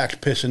on their backs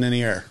pissing in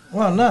the air.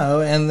 Well,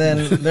 no, and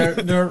then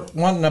they're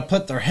wanting to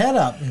put their head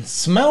up and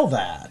smell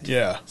that.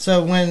 Yeah.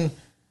 So when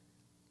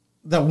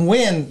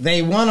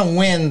they want to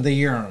win the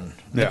urine.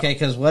 Yeah. Okay,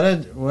 because what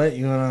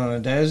a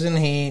doe's in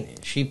heat,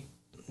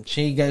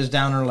 she goes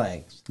down her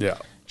legs. Yeah.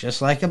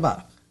 Just like a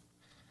buck.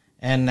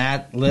 And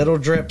that little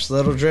drips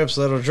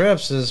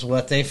is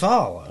what they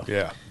follow.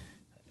 Yeah.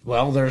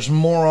 Well, there's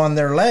more on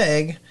their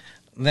leg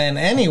than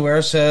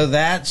anywhere, so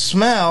that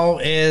smell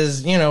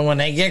is, when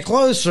they get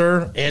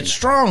closer, it's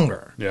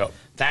stronger. Yep.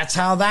 That's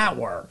how that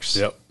works.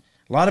 Yep.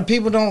 A lot of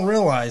people don't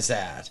realize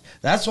that.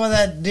 That's why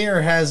that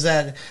deer has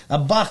a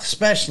buck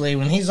especially,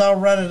 when he's all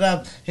rutted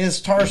up,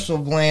 his tarsal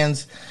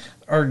glands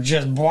are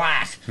just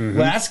black. Well,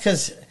 that's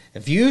because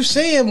if you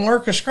see him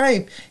work a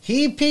scrape,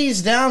 he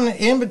pees down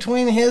in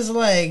between his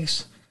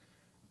legs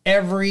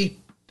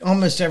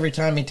almost every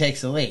time he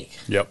takes a leak.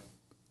 Yep.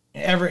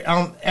 Every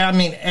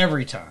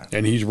time.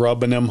 And he's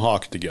rubbing them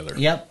hocks together.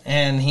 Yep,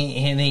 and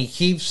he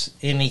keeps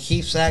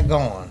that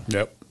going.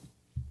 Yep.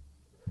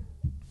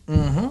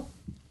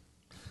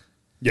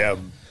 Yeah,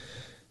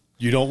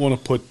 you don't want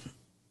to put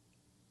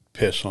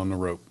piss on the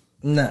rope.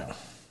 No,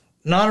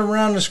 not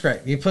around the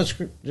scrape. You put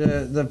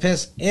the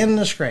piss in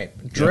the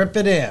scrape. Drip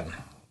it in. Yep.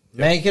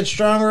 Make it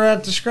stronger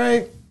at the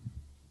scrape.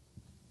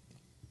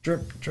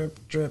 Drip,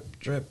 drip, drip,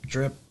 drip,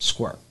 drip.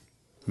 Squirt.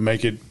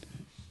 Make it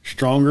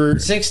stronger.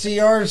 60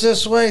 yards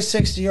this way,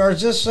 60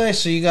 yards this way,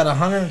 so you got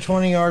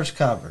 120 yards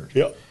covered.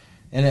 Yep.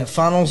 And it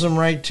funnels them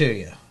right to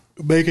you.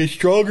 Make it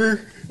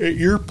stronger at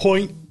your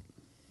point.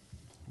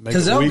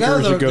 Because they'll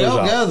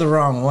go the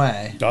wrong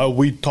way.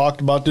 We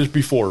talked about this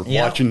before.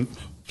 Yep.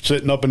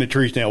 Sitting up in the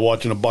tree stand,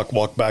 watching a buck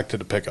walk back to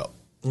the pickup.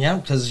 Yeah,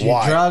 because you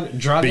drug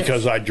it.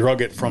 Because I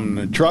drug it from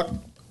the truck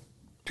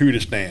to the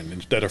stand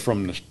instead of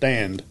from the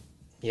stand.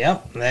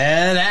 Yep,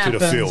 that happens. To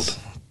the field.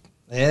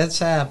 It's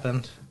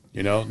happened.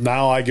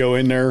 Now I go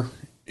in there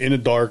in the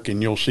dark,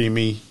 and you'll see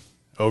me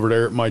over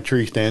there at my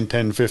tree stand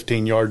 10,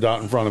 15 yards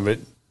out in front of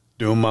it,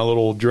 doing my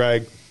little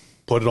drag,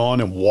 put it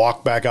on, and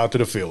walk back out to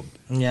the field.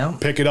 Yeah.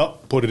 Pick it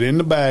up, put it in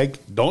the bag.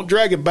 Don't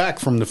drag it back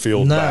from the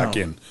field back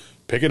in.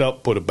 Pick it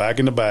up, put it back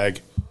in the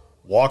bag,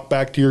 walk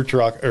back to your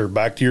truck or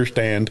back to your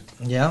stand.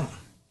 Yeah.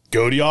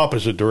 Go the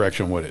opposite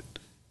direction with it.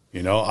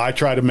 I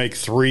try to make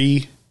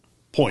 3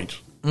 points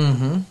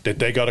that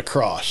they got to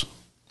cross.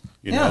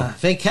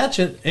 If they catch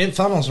it, it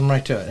funnels them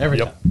right to it every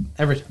time.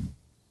 Every time.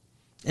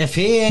 If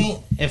he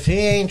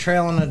ain't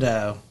trailing a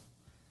doe,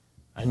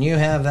 and you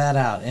have that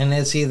out, and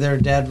it's either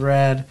dead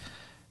red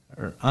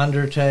or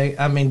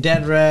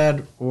dead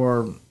red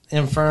or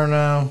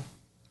Inferno.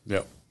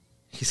 Yep.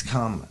 he's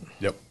coming.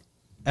 Yep.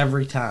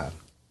 Every time.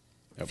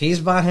 Yep. If he's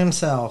by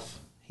himself,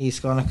 he's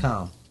going to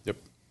come. Yep.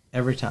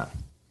 Every time.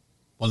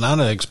 Well, now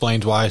that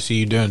explains why I see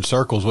you doing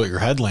circles with your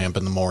headlamp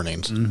in the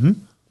mornings. Mm-hmm.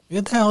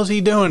 What the hell is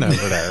he doing over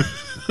there?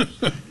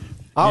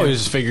 I always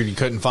just figured you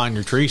couldn't find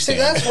your tree See, stand.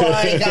 that's why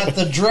I got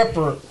the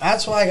dripper.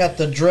 That's why I got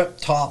the drip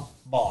top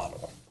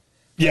bottle.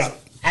 Yeah.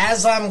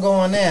 As I'm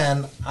going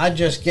in, I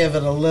just give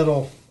it a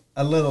little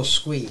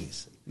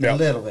squeeze. Yeah. A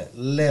little bit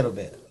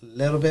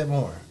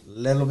more,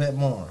 little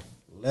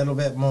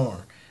bit more,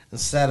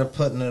 instead of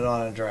putting it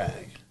on a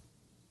drag.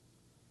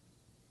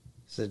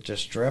 So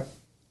just drip,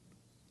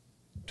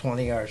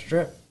 20 yards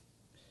drip,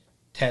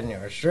 10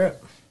 yards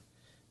drip,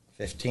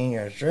 15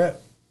 yards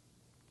drip.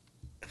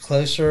 The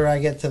closer I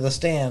get to the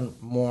stand,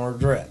 more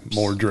drips.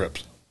 More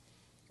drips.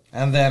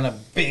 And then a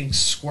big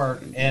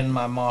squirt in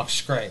my mock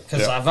scrape.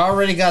 Because Yep. I've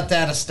already got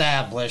that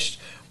established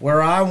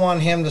where I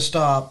want him to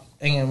stop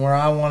and where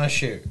I want to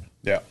shoot.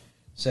 Yeah.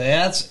 So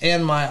that's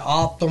in my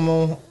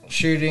optimal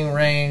shooting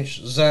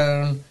range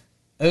zone,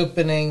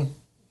 opening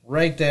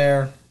right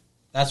there.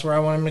 That's where I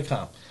want him to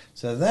come.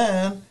 So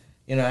then,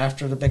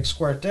 after the big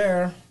squirt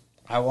there,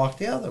 I walk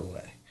the other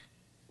way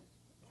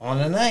on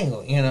an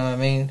angle, you know what I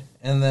mean?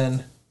 And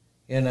then,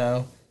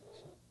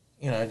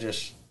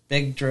 just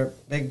big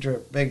drip, big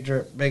drip, big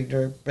drip, big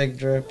drip, big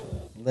drip,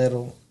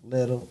 little,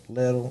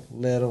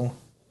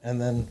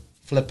 and then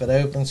flip it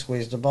open,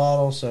 squeeze the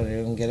bottle so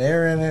you can get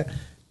air in it,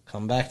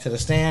 come back to the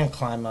stand,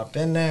 climb up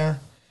in there,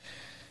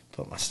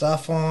 put my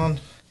stuff on,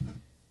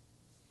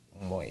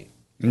 and wait.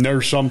 And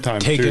there's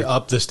sometimes Take too. it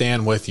up the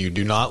stand with you.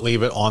 Do not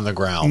leave it on the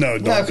ground. No,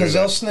 don't No, do because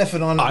they'll that. sniff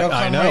it on it. They'll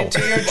I come know. right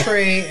to your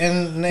tree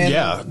and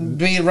Yeah.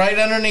 be right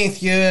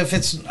underneath you if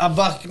it's a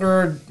buck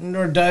or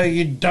doe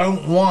you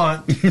don't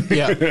want.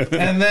 Yeah.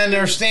 And then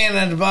they're standing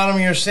at the bottom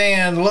of your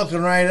stand looking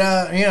right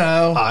up,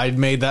 I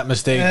made that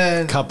mistake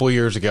a couple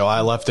years ago. I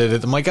left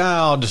it. I'm like,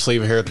 I'll just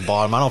leave it here at the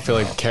bottom. I don't feel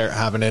like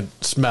having it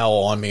smell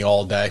on me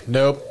all day.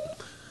 Nope.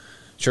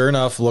 Sure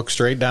enough, look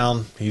straight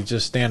down. He's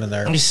just standing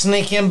there. You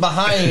sneak in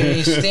behind you, and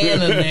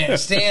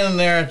he's standing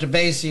there at the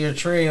base of your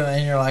tree,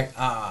 and you're like,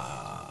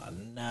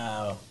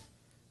 no.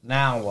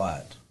 Now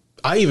what?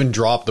 I even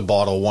dropped the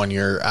bottle 1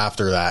 year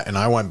after that, and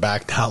I went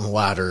back down the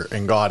ladder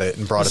and got it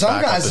and brought it Some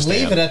back up the guys stand.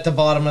 leave it at the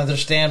bottom of their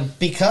stand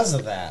because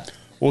of that.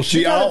 Well, see,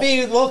 You gotta I'll,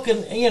 be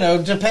looking,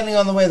 depending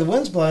on the way the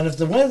wind's blowing. If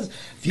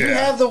you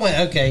Yeah. have the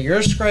wind, okay,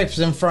 your scrape's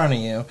in front of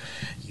you.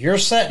 You're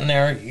sitting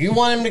there. You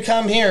want him to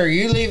come here.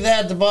 You leave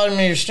that at the bottom of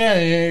your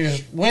stand. Your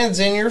wind's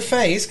in your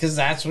face because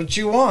that's what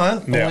you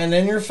want. The Yeah. wind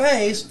in your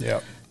face. yeah.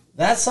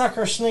 That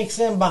sucker sneaks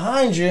in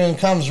behind you and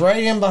comes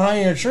right in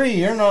behind your tree.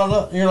 You're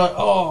like,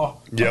 oh,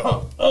 Yep.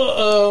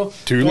 uh-oh.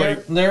 Too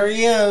late. There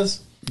he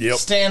is. Yep.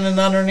 Standing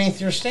underneath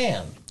your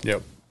stand.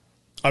 Yep.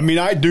 I mean,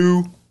 I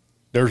do.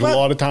 There's But a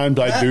lot of times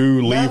I that-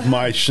 do leave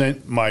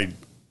that-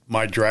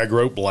 my drag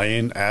rope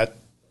laying at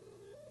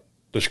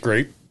the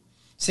scrape.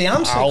 See,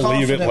 I'm so I'll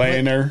leave it confident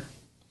laying there.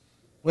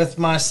 with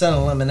my scent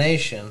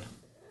elimination.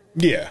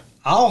 Yeah.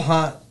 I'll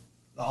hunt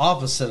the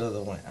opposite of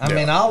the wind. I Yeah.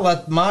 mean, I'll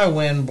let my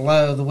wind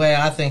blow the way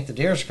I think the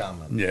deer's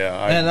coming. Yeah.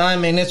 And I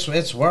mean, it's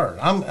work.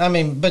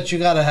 But you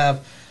got to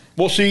have.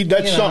 Well, see,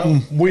 that's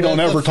something we don't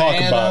the ever talk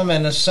Phantom about.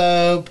 and the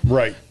soap,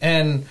 Right.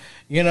 and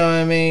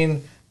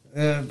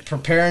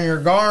preparing your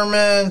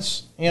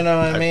garments. You know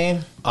what I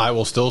mean? I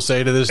will still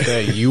say to this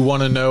day, you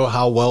want to know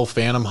how well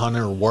Phantom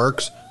Hunter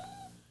works?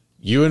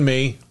 You and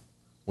me,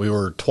 we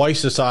were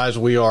twice the size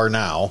we are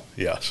now.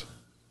 Yes.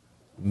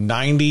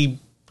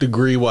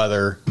 90-degree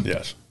weather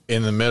Yes.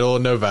 in the middle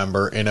of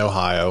November in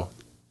Ohio,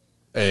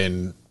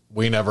 and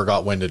we never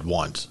got winded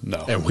once.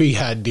 No. And we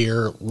had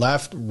deer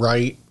left,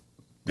 right,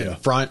 in Yeah.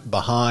 front,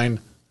 behind.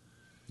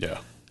 Yeah.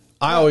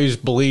 I always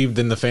believed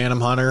in the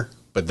Phantom Hunter,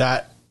 but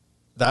that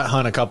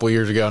hunt a couple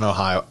years ago in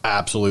Ohio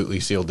absolutely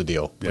sealed the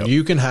deal. Yep. When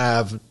you can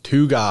have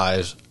two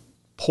guys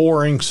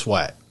pouring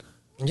sweat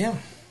Yeah.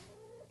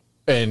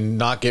 and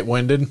not get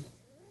winded,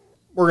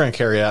 we're going to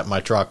carry that in my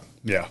truck.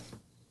 Yeah.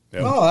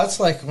 Yep. Oh, that's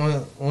like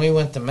when we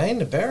went to Maine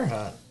to bear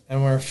hunt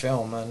and we are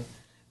filming.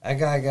 That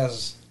guy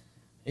goes,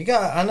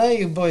 I know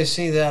you boys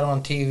see that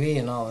on TV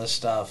and all this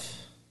stuff,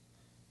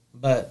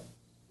 but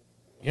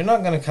you're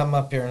not going to come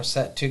up here and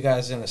set two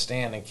guys in a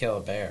stand and kill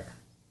a bear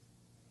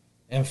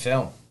and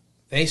film.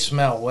 They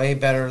smell way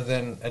better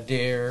than a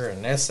deer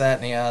and this, that,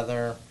 and the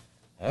other.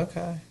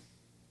 Okay.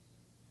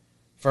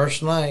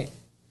 First night,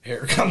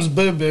 here comes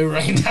Boo Boo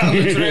right down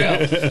the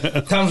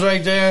trail. Comes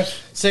right there,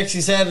 sticks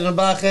his head in a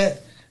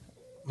bucket.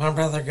 My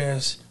brother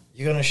goes,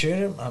 "You gonna shoot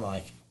him?" I'm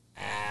like,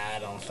 "I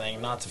don't think,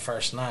 not the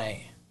first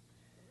night."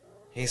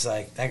 He's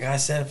like, "That guy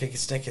said if he could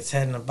stick his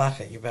head in a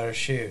bucket, you better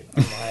shoot."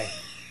 I'm like,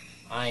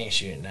 "I ain't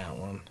shooting that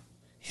one."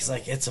 He's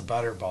like, "It's a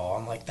butterball."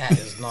 I'm like, "That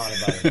is not a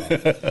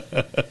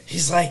butterball."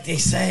 He's like, "They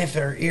say if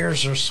their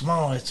ears are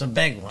small, it's a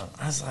big one."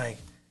 I was like,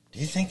 "Do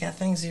you think that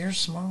thing's ears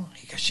small?"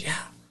 He goes, "Yeah."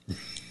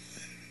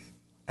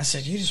 I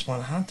said, "You just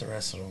want to hunt the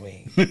rest of the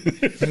week."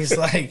 He's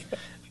like,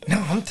 "No,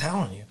 I'm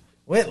telling you.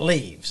 It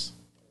leaves."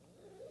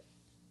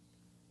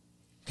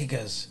 He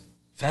goes,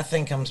 that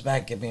thing comes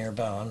back, give me your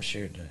bow. I'm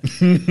shooting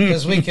it.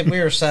 Because we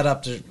were set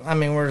up to, I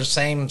mean, we're the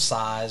same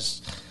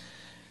size,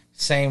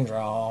 same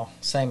draw,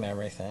 same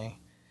everything.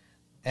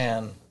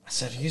 And I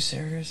said, are you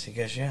serious? He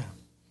goes, yeah.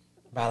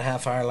 About a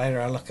half hour later,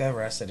 I look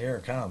over. I said, here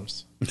it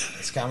comes.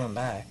 It's coming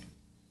back.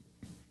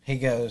 He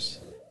goes,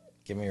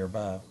 give me your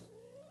bow.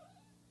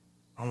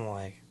 I'm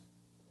like,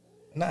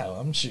 no,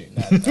 I'm shooting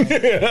that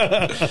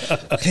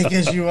thing. He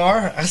goes, you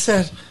are? I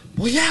said,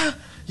 well, yeah.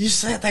 You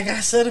said, that guy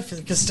said if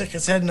it could stick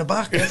its head in the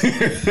bucket.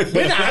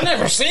 But I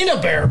never seen a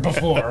bear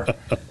before.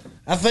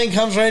 That thing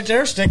comes right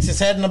there, sticks its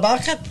head in the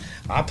bucket.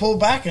 I pull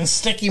back and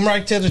stick him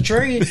right to the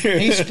tree.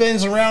 He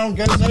spins around,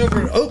 goes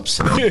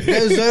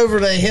over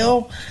the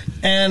hill,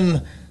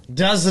 and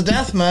does the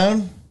death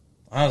moan.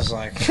 I was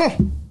like,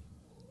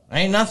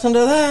 ain't nothing to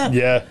that.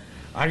 Yeah.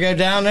 I go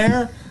down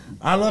there,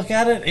 I look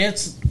at it,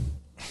 it's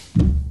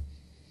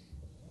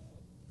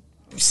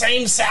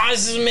same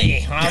size as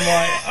me. I'm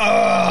like,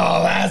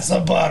 oh, that's a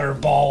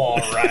butterball,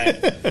 all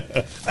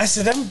right. I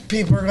said, them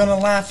people are going to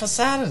laugh us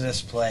out of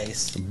this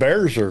place.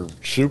 Bears are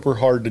super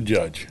hard to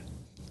judge.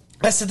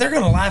 I said, they're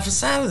going to laugh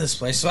us out of this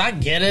place. So I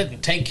get it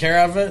and take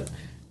care of it,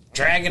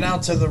 drag it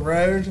out to the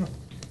road,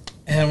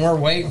 and we're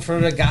waiting for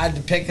the guy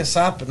to pick us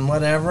up and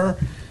whatever.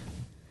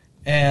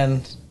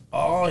 And,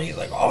 he's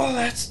like,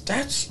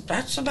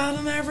 that's about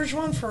an average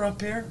one for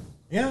up here.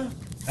 Yeah,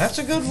 that's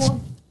a good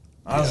one.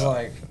 I was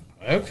like,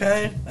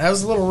 okay. That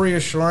was a little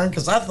reassuring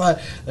because I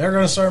thought they were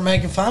going to start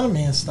making fun of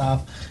me and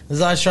stuff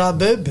as I shot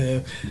Boo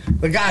Boo.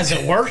 The guys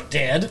at work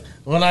did.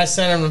 When I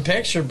sent them the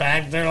picture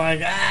back, they're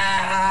like,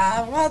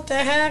 what the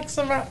heck's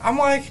about? I'm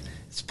like,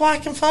 it's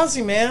black and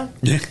fuzzy, man.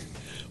 Yeah.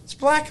 It's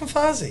black and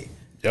fuzzy.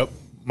 Yep.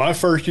 My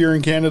first year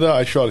in Canada,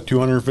 I shot a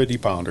 250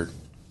 pounder.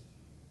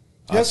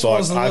 I thought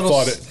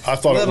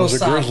it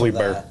was a grizzly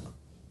bear,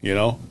 you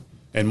know?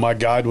 And my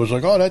guide was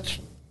like, oh, that's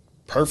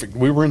perfect.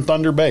 We were in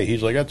Thunder Bay.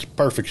 He's like, that's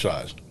perfect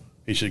size.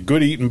 He said,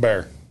 good eating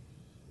bear.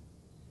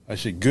 I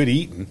said, good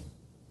eating?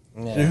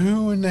 Yeah. Said,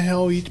 who in the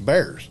hell eats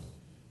bears?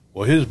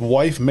 Well, his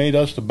wife made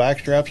us the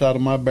backstraps out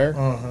of my bear.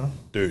 Uh-huh.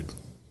 Dude,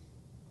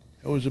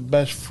 it was the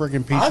best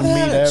freaking piece I've of meat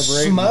had I it ever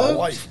ate in my smoked.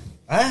 life.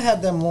 I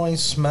had them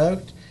loins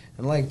smoked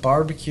and like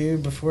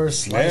barbecued before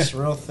sliced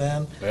real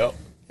thin. Yep.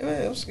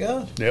 It was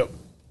good. Yep.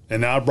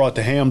 And I brought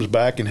the hams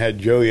back and had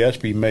Joey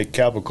Espy make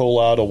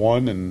capicola out of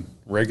one and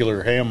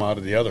regular ham out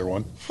of the other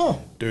one. Huh.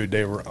 Dude,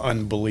 they were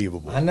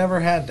unbelievable. I never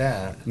had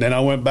that. And then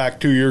I went back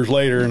 2 years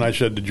later and I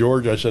said to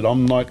George, I said,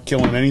 I'm not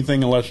killing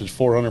anything unless it's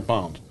 400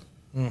 pounds.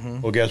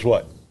 Mm-hmm. Well, guess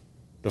what?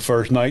 The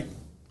first night,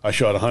 I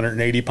shot a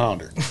 180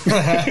 pounder.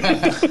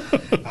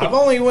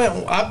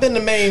 I've been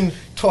to Maine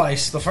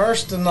twice, the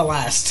first and the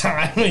last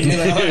time. You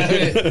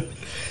know,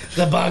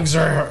 the bugs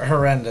are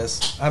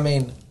horrendous. I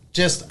mean,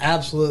 just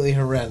absolutely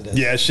horrendous.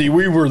 Yeah, see,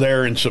 we were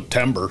there in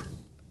September,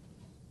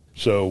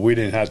 so we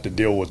didn't have to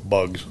deal with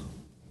bugs.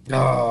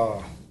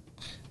 Oh,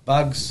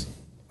 bugs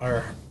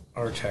are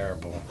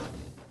terrible.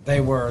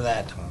 They were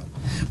that time.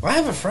 Well, I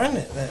have a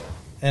friend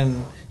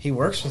and he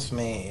works with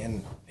me,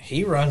 and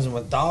he runs them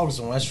with dogs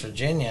in West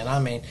Virginia. And I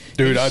mean,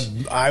 dude,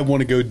 I want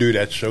to go do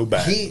that so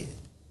bad.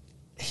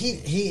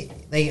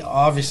 They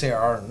obviously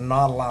are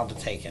not allowed to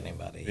take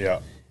anybody. Yeah,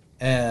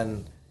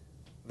 and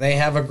they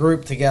have a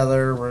group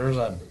together where there's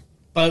a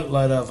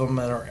boatload of them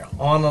that are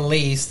on a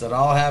lease that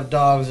all have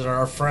dogs that are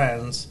our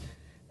friends,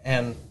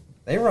 and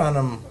they run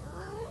them.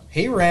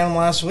 He ran them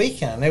last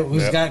weekend. It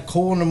was got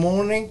cool in the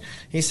morning.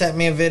 He sent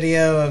me a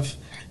video of,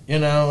 you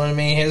know, I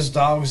mean, his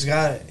dogs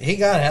got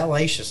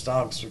hellacious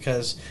dogs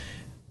because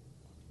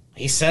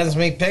he sends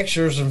me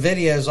pictures and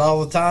videos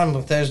all the time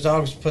with those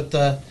dogs put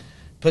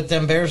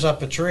them bears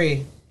up a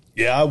tree.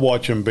 Yeah, I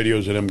watch them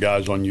videos of them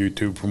guys on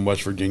YouTube from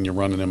West Virginia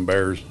running them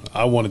bears.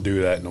 I want to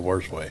do that in the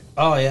worst way.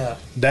 Oh, yeah.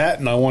 That,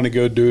 and I want to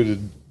go do the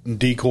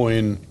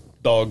decoying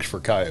dogs for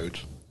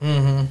coyotes.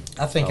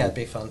 Mm-hmm. I think that'd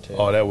be fun, too.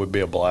 Oh, that would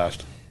be a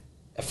blast.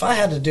 If I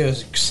had to do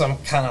some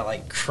kind of,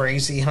 like,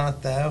 crazy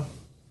hunt, though,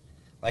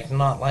 like,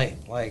 not like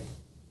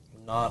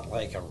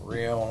a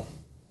real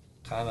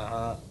kind of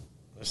hunt,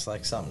 just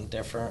like something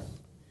different,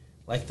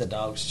 like the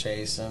dogs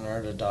chasing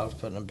or the dogs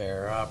putting a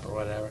bear up or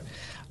whatever,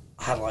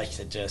 I'd like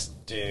to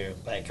just do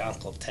like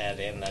Uncle Ted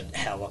in the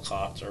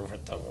helicopter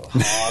with the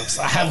hogs.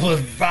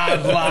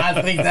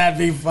 I think that'd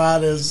be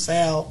fun as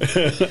hell.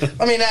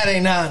 I mean, that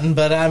ain't nothing,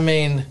 but I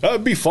mean, that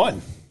would be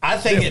fun. I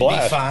think it'd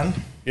be fun.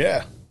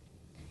 Yeah.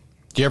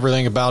 Do you ever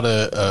think about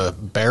a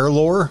bear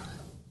lure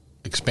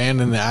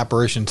expanding the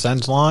Apparition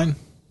sense line?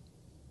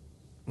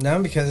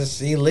 No, because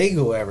it's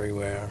illegal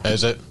everywhere.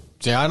 Is it?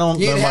 See, I don't.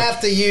 You'd have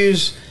to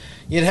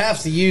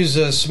use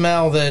a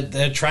smell that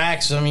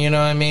attracts them. You know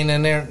what I mean?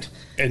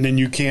 And then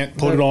you can't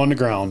put it on the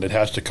ground. It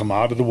has to come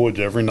out of the woods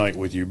every night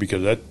with you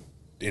because that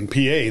in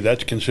PA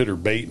that's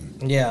considered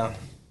baiting. Yeah,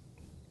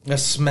 the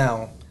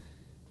smell.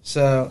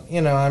 So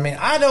you know, I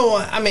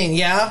mean,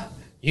 yeah,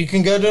 you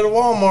can go to the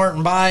Walmart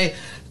and buy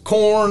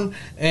corn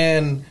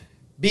and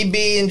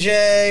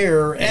BB&J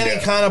or any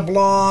kind of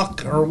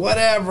block or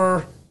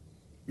whatever.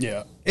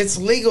 Yeah, it's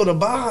legal to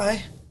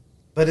buy,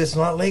 but it's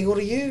not legal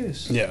to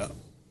use. Yeah.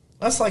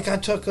 That's like I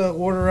took an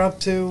order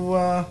up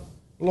to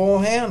Lowell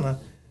Hanna,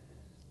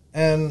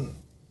 and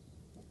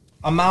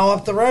a mile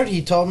up the road,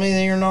 he told me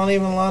that you're not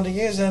even allowed to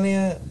use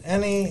any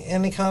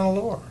kind of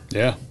lure.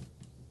 Yeah.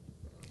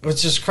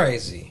 Which is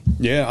crazy.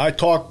 Yeah, I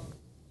talked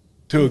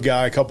to a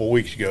guy a couple of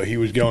weeks ago. He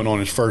was going on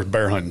his first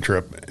bear hunting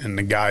trip, and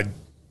the guide,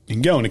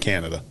 he's going to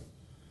Canada.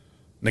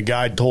 And the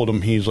guide told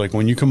him, he's like,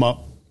 when you come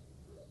up,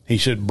 he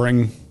said,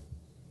 bring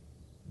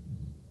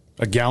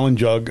a gallon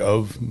jug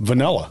of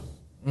vanilla.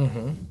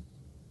 Mm-hmm.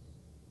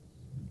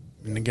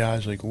 And the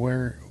guy's like,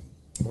 where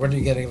do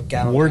you get a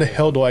gallon? Where the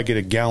hell do I get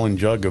a gallon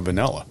jug of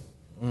vanilla?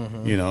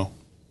 Mm-hmm. You know,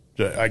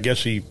 I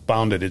guess he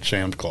found it at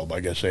Sam's Club. I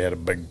guess they had a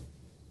big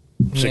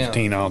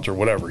 16 ounce or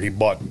whatever. He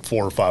bought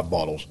 4 or 5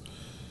 bottles.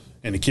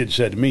 And the kid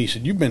said to me, he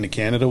said, you've been to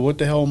Canada. What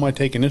the hell am I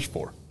taking this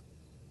for?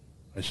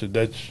 I said,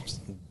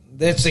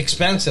 that's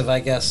expensive, I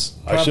guess.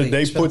 I said,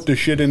 they put the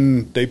shit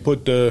in, they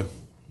put the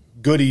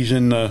goodies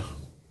in the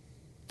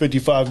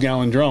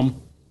 55-gallon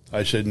drum.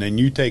 I said, and then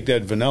you take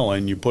that vanilla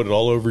and you put it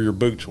all over your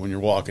boots when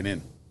you're walking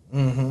in.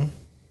 Mm-hmm.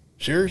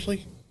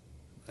 Seriously?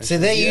 See,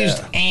 they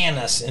used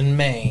anise in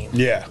Maine.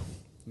 Yeah.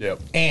 Yep.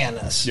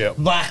 Anise. Yep.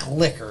 Black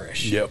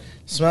licorice. Yep.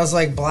 Smells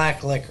like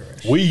black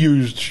licorice. We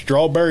used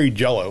strawberry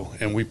jello,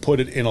 and we put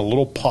it in a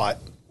little pot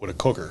with a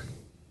cooker.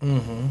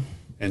 Mm-hmm.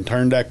 And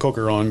turned that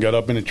cooker on, got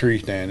up in a tree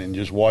stand, and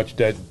just watched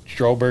that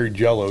strawberry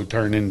jello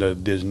turn into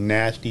this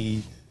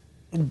nasty,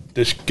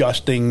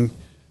 disgusting...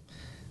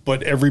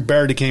 But every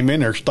bear that came in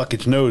there stuck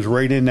its nose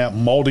right in that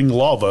molding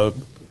lava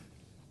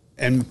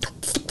and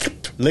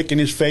licking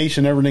his face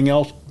and everything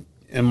else.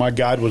 And my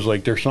guide was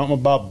like, there's something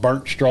about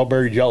burnt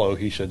strawberry jello.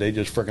 He said, they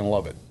just freaking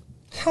love it.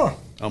 Huh.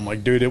 I'm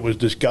like, dude, it was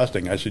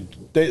disgusting. I said,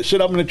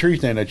 sit up in a tree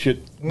stand. That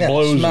shit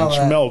blows and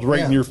smells right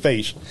in your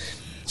face.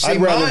 See,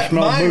 I'd rather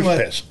smell moose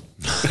piss.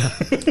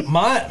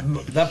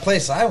 That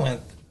place I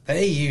went,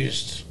 they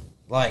used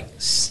like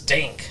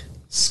stink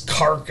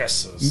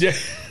carcasses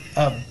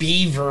of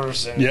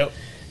beavers and... Yep.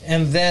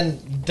 And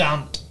then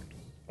dumped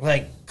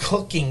like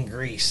cooking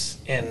grease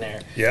in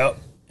there. Yep.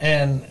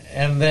 And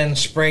then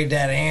sprayed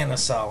that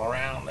anise all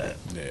around it.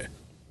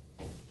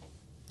 Yeah.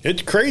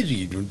 It's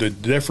crazy the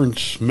different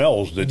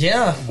smells that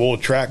will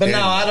attract. But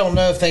now I don't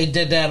know if they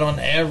did that on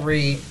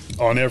every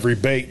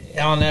bait.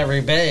 On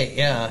every bait,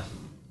 yeah.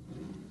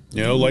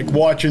 You know, like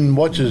watching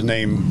what's his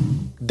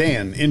name,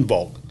 Dan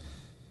Involk.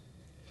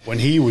 When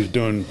he was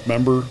doing,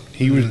 remember,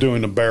 he was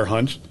doing the bear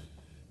hunts.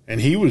 And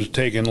he was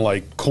taking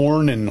like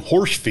corn and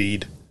horse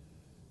feed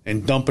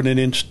and dumping it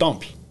in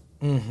stumps.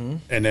 Mm-hmm.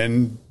 And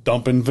then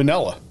dumping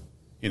vanilla.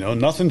 You know,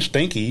 nothing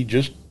stinky,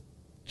 just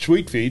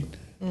sweet feed.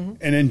 Mm-hmm.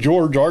 And then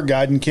George, our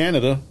guide in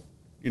Canada,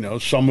 you know,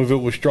 some of it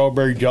was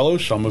strawberry jello,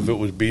 some of it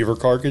was beaver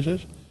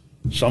carcasses,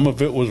 some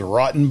of it was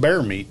rotten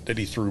bear meat that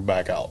he threw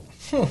back out.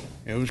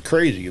 It was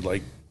crazy.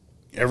 Like,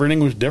 everything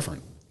was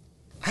different.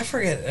 I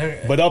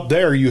forget. But up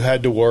there, you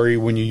had to worry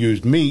when you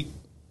used meat,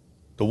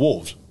 the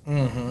wolves.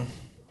 Mm-hmm.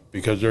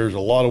 Because there's a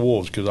lot of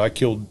wolves, because I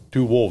killed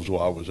 2 wolves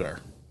while I was there.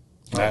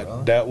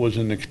 That was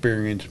an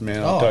experience,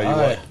 man, I'll tell you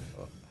what.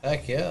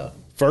 Heck yeah.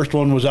 First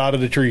one was out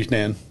of the tree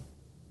stand.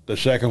 The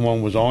second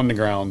one was on the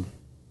ground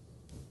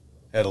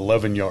at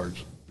 11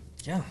 yards.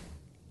 Yeah.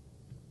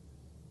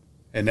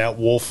 And that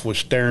wolf was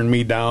staring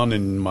me down,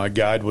 and my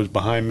guide was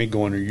behind me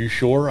going, are you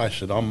sure? I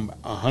said, I'm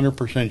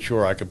 100%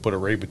 sure I could put it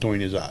right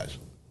between his eyes.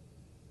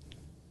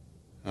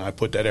 And I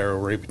put that arrow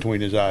right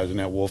between his eyes, and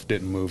that wolf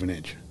didn't move an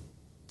inch.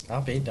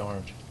 I'll be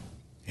darned.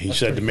 He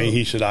said to me,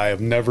 he said, I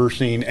have never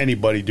seen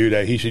anybody do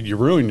that. He said, you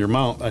ruined your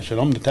mount. I said,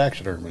 I'm the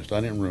taxidermist.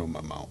 I didn't ruin my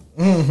mount.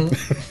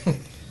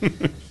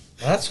 Mm-hmm.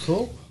 That's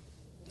cool.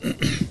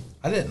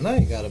 I didn't know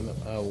you got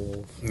a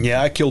wolf.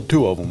 Yeah, I killed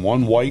 2 of them,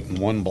 one white and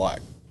one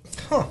black.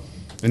 Huh.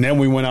 And then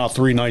we went out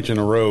 3 nights in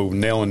a row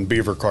nailing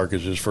beaver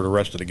carcasses for the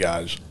rest of the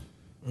guys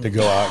to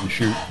go out and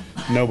shoot.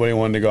 Nobody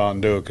wanted to go out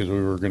and do it because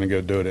we were going to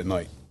go do it at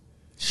night.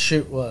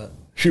 Shoot what?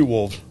 Shoot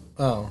wolves.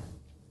 Oh.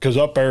 Because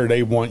up there,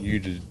 they want you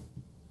to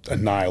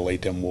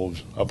annihilate them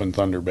wolves up in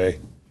Thunder Bay.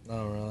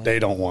 Oh, really? They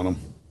don't want them.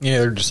 Yeah,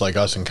 they're just like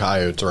us and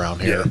coyotes around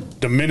here. Yeah.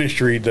 The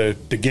ministry, the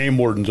game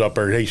wardens up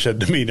there, they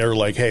said to me, they're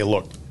like, hey,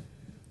 look,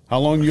 how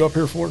long are you up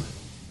here for?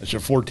 I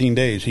said, 14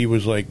 days. He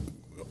was like,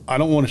 I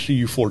don't want to see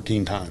you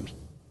 14 times.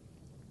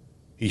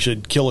 He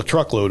said, kill a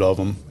truckload of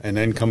them and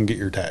then come get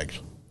your tags.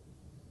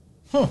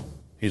 Huh.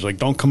 He's like,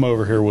 don't come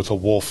over here with a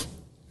wolf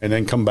and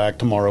then come back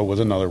tomorrow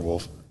with another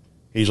wolf.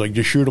 He's like,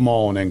 just shoot them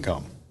all and then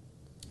come.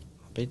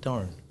 I'll be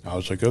darned. I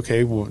was like,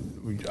 okay, well,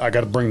 I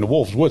got to bring the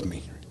wolves with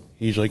me.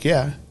 He's like,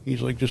 yeah.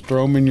 He's like, just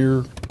throw them in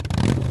your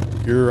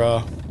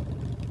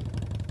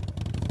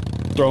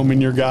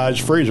guy's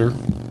freezer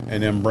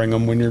and then bring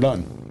them when you're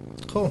done.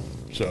 Cool.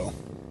 So,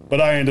 but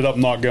I ended up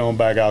not going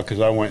back out because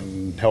I went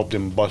and helped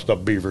him bust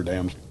up beaver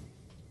dams.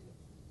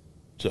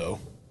 So,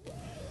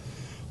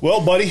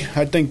 well, buddy,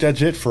 I think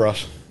that's it for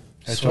us.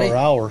 That's Sweet. our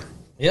hour.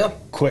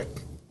 Yep. Quick.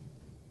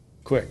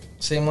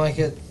 Seemed like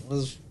it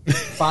was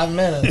 5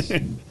 minutes.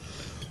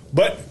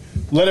 But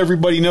let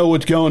everybody know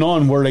what's going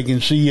on, where they can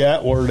see you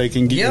at, where they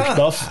can get your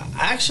stuff.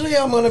 Actually,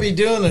 I'm going to be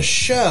doing a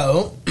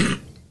show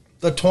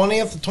the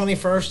 20th, the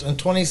 21st, and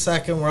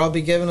 22nd, where I'll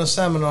be giving a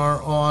seminar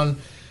on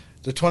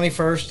the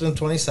 21st and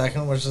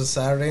 22nd, which is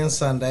Saturday and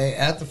Sunday,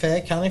 at the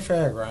Fayette County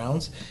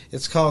Fairgrounds.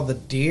 It's called the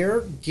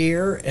Deer,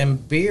 Gear,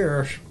 and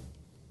Beer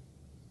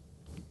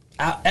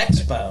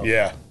Expo.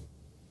 Yeah.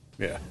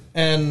 Yeah.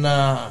 And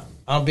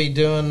I'll be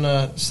doing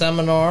a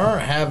seminar,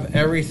 have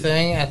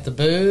everything at the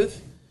booth.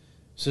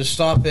 So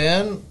stop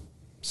in,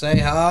 say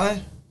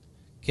hi,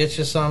 get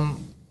you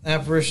some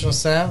Apparition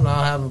scent, and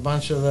I'll have a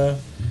bunch of the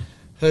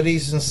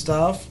hoodies and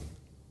stuff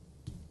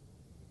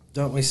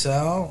that we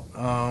sell.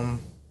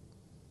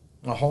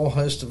 A whole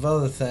host of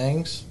other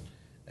things.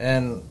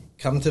 And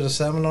come to the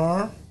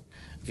seminar.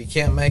 If you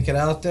can't make it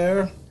out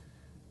there,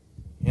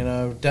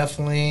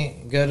 definitely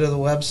go to the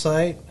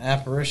website,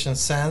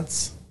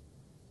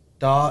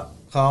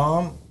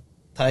 apparitionscents.com,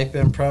 type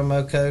in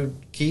promo code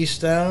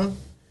Keystone,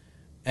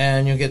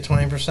 and you'll get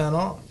 20%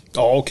 off.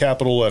 All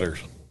capital letters.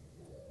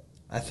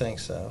 I think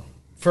so.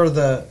 For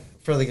the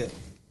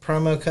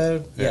promo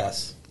code,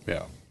 yes.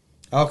 Yeah.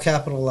 All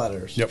capital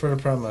letters Yep. for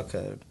the promo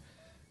code.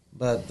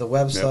 But the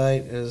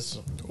website is...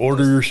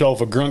 Order yourself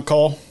a grunt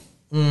call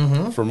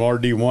from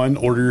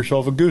RD1. Order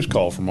yourself a goose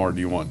call from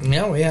RD1.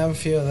 Yeah, we have a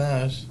few of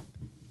those.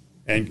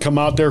 And come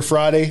out there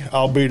Friday.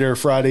 I'll be there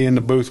Friday in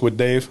the booth with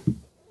Dave.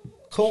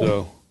 Cool.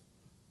 So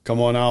come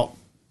on out.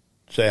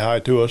 Say hi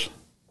to us.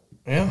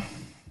 Yeah.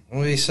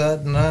 We'll be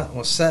setting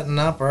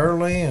up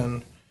early,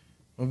 and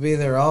we'll be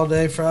there all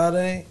day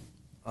Friday,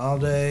 all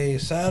day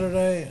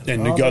Saturday.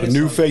 And you got a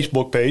new Sunday.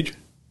 Facebook page.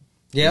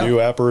 Yeah.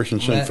 New Apparition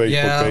Scent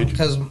Facebook page.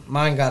 because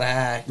mine got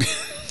hacked.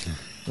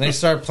 They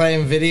start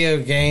playing video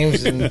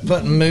games and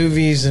putting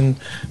movies and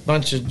a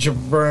bunch of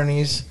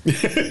jabronies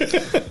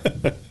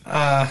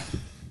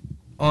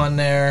on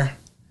there.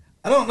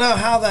 I don't know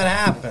how that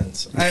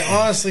happens. I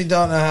honestly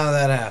don't know how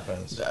that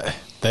happens.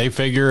 They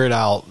figure it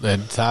out.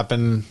 It's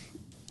happened.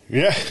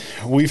 Yeah,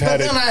 we've But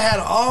had it. then I had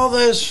all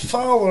those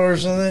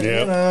followers, and then,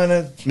 Yep.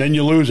 and Then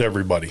you lose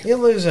everybody. you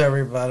lose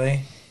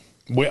everybody.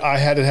 I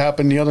had it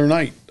happen the other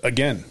night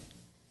again.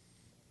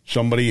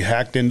 Somebody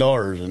hacked into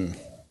ours, and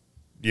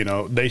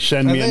they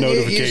send me a And then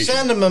notification. you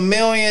send them a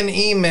million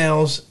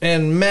emails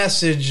and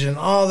message and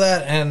all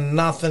that, and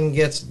nothing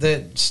gets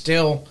that.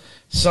 Still,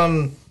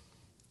 some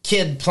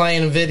kid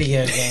playing a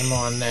video game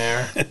on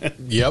there.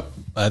 Yep,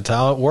 that's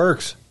how it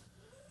works.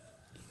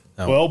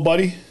 Well,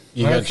 buddy,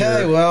 You got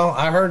Okay, well,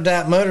 I heard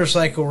that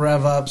motorcycle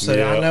rev up, so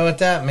Yeah. I know what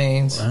that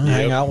means. hang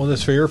Yep. out with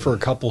us here for a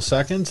couple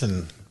seconds,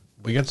 and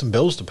we got some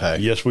bills to pay.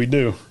 yes, we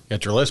do.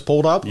 Got your list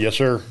pulled up? Yes,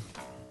 sir.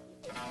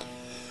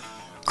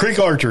 Creek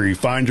Archery,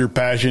 find your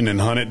passion and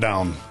hunt it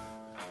down.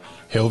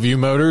 Hillview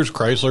Motors,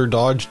 Chrysler,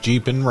 Dodge,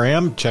 Jeep, and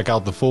Ram. Check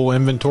out the full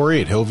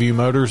inventory at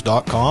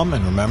hillviewmotors.com,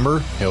 and remember,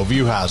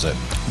 Hillview has it.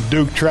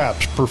 Duke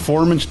Traps,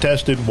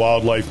 performance-tested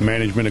wildlife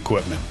management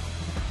equipment.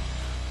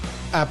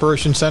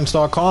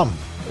 ApparitionSense.com.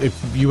 If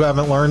you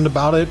haven't learned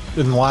about it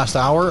in the last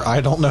hour,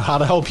 I don't know how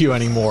to help you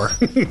anymore.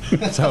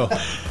 So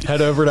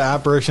head over to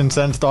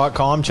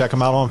ApparitionSense.com, check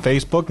them out on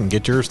Facebook, and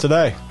get yours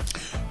today.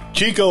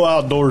 Chico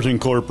Outdoors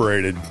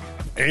Incorporated.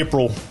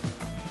 April.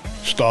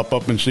 Stop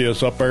up and see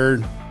us up there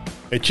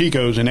at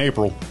Chico's in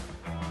April.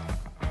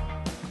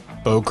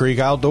 Bow Creek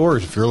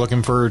Outdoors. If you're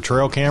looking for a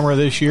trail camera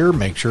this year,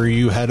 make sure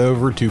you head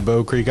over to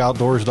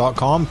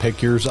bowcreekoutdoors.com.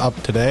 Pick yours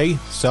up today.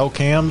 Cell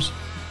cams,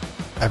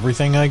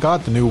 everything I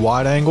got, the new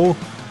wide angle.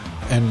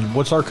 And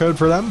what's our code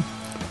for them?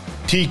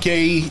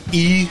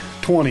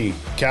 TKE20,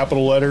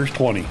 capital letters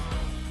 20.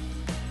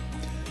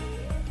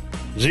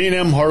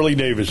 Z&M Harley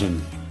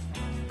Davidson.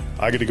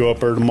 I got to go up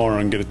there tomorrow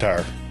and get a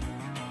tire.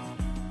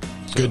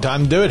 Good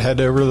time to do it.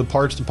 Head over to the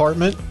parts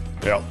department.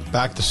 Yep.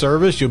 Back to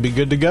service. You'll be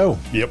good to go.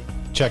 Yep.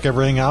 Check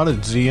everything out at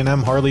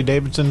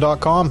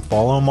znmharleydavidson.com.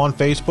 Follow them on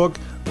Facebook.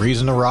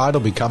 Reason to Ride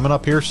will be coming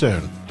up here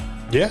soon.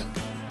 Yeah.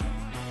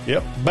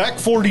 Yep. Back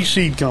 40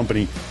 Seed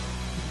Company.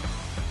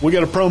 We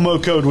got a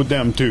promo code with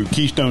them too,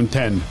 Keystone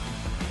 10.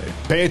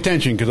 Pay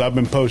attention because I've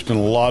been posting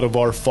a lot of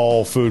our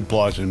fall food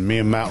plots, and me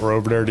and Matt were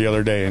over there the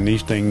other day, and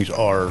these things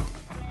are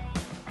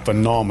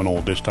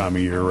phenomenal this time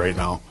of year right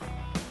now.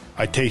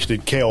 I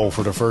tasted kale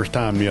for the first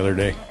time the other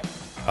day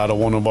out of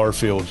one of our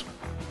fields.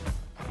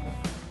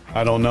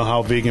 I don't know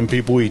how vegan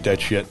people eat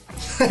that shit.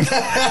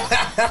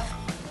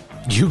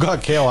 You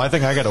got kale. I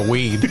think I got a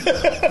weed.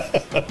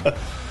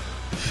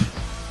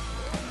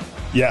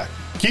 Yeah.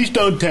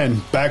 Keystone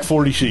 10, Back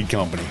 40 Seed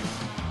Company.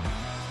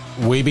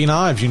 Weeby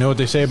Knives. You know what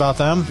they say about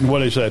them? What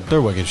they said.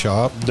 They're wicked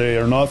sharp. They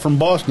are not from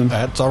Boston.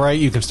 That's all right.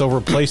 You can still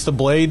replace the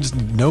blades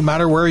no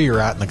matter where you're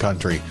at in the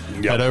country.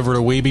 Yep. Head over to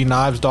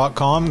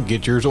WeebyKnives.com.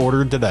 Get yours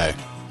ordered today.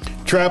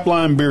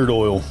 Trapline Beard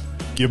Oil.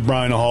 Give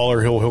Brian a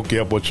holler. He'll hook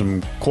you up with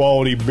some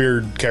quality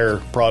beard care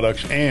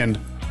products, and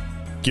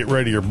get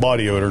rid of your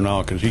body odor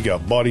now because he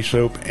got body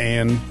soap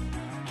and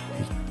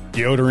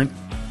deodorant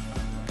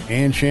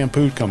and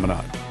shampoo coming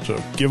out.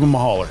 So give him a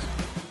holler.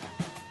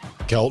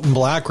 Kelton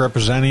Black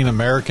representing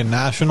American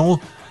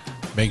National.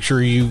 Make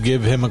sure you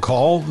give him a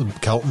call. The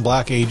Kelton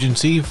Black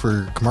Agency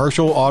for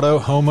commercial, auto,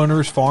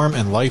 homeowners, farm,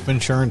 and life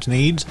insurance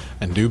needs,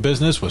 and do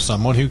business with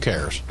someone who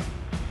cares.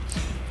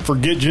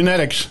 Forget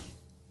genetics.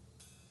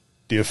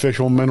 the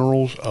official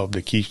minerals of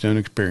the Keystone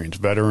Experience.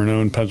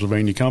 Veteran-owned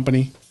Pennsylvania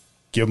company.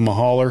 Give them a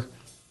holler.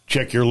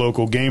 Check your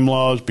local game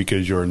laws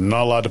because you're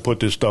not allowed to put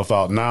this stuff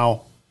out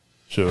now.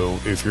 So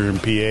if you're in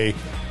PA,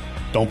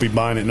 don't be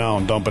buying it now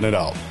and dumping it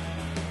out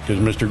because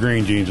Mr.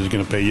 Green Jeans is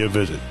going to pay you a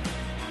visit.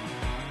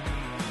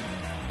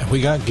 And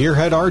we got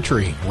Gearhead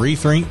Archery,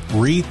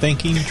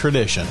 rethinking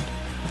tradition.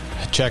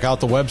 Check out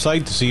the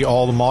website to see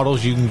all the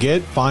models you can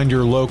get. Find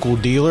your local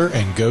dealer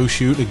and go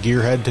shoot a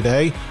Gearhead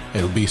today.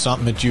 It'll be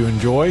something that you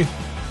enjoy.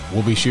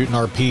 We'll be shooting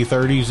our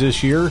P30s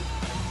this year.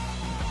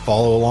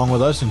 Follow along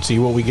with us and see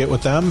what we get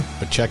with them.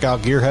 But check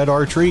out Gearhead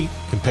Archery. You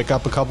can pick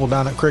up a couple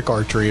down at Crick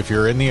Archery if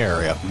you're in the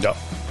area. Yep.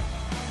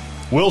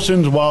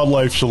 Wilson's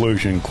Wildlife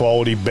Solution,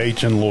 quality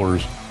baits and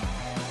lures.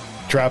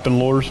 Trapping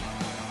lures,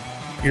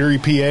 Erie,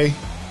 PA.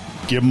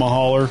 Give them a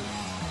holler.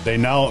 They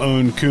now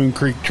own Coon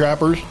Creek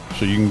Trappers,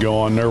 so you can go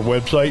on their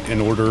website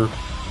and order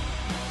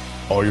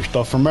all your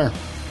stuff from there.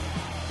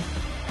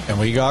 And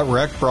we got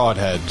wrecked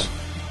broadheads.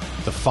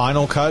 The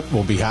final cut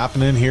will be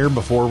happening here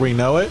before we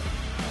know it.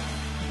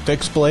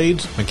 Fixed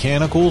blades,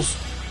 mechanicals,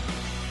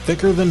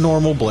 thicker than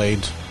normal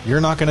blades. You're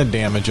not going to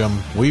damage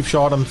them. We've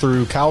shot them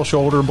through cow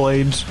shoulder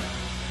blades.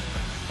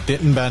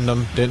 Didn't bend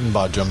them, didn't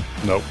budge them.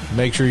 Nope.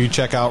 Make sure you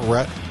check out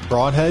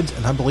Broadheads,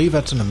 and I believe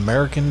that's an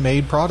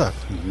American-made product.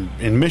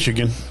 In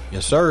Michigan.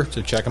 Yes, sir.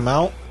 So check them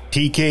out.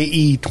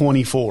 TKE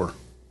 24.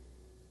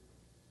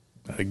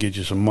 That'll get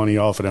you some money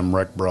off of them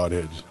wrecked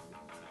broadheads.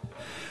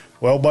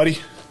 Well, buddy.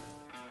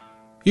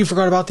 You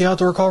forgot about the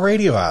Outdoor Call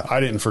Radio app. I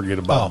didn't forget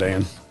about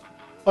Dan.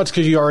 Well, it's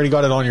because you already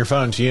got it on your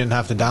phone, so you didn't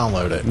have to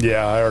download it.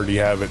 Yeah, I already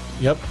have it.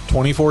 Yep,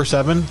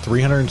 24/7,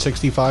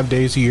 365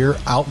 days a year,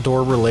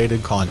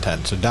 outdoor-related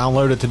content. So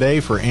download it today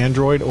for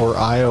Android or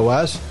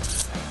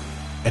iOS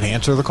and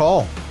answer the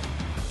call. I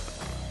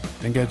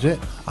think that's it.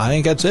 I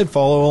think that's it.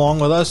 Follow along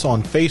with us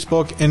on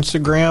Facebook,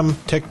 Instagram.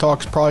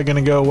 TikTok's probably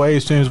going to go away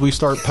as soon as we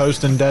start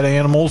posting dead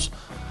animals.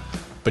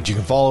 But you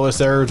can follow us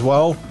there as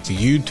well. It's a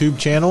YouTube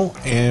channel.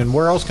 And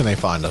where else can they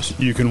find us?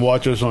 You can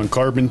watch us on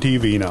Carbon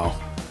TV now.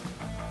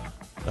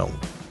 No.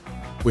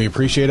 We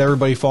appreciate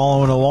everybody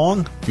following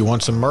along. If you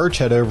want some merch,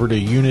 head over to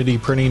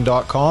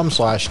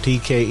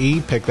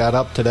unityprinting.com/TKE. Pick that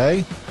up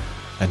today.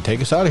 And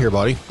take us out of here,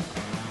 buddy.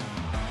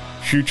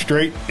 Shoot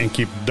straight and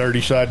keep the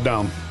dirty side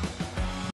down.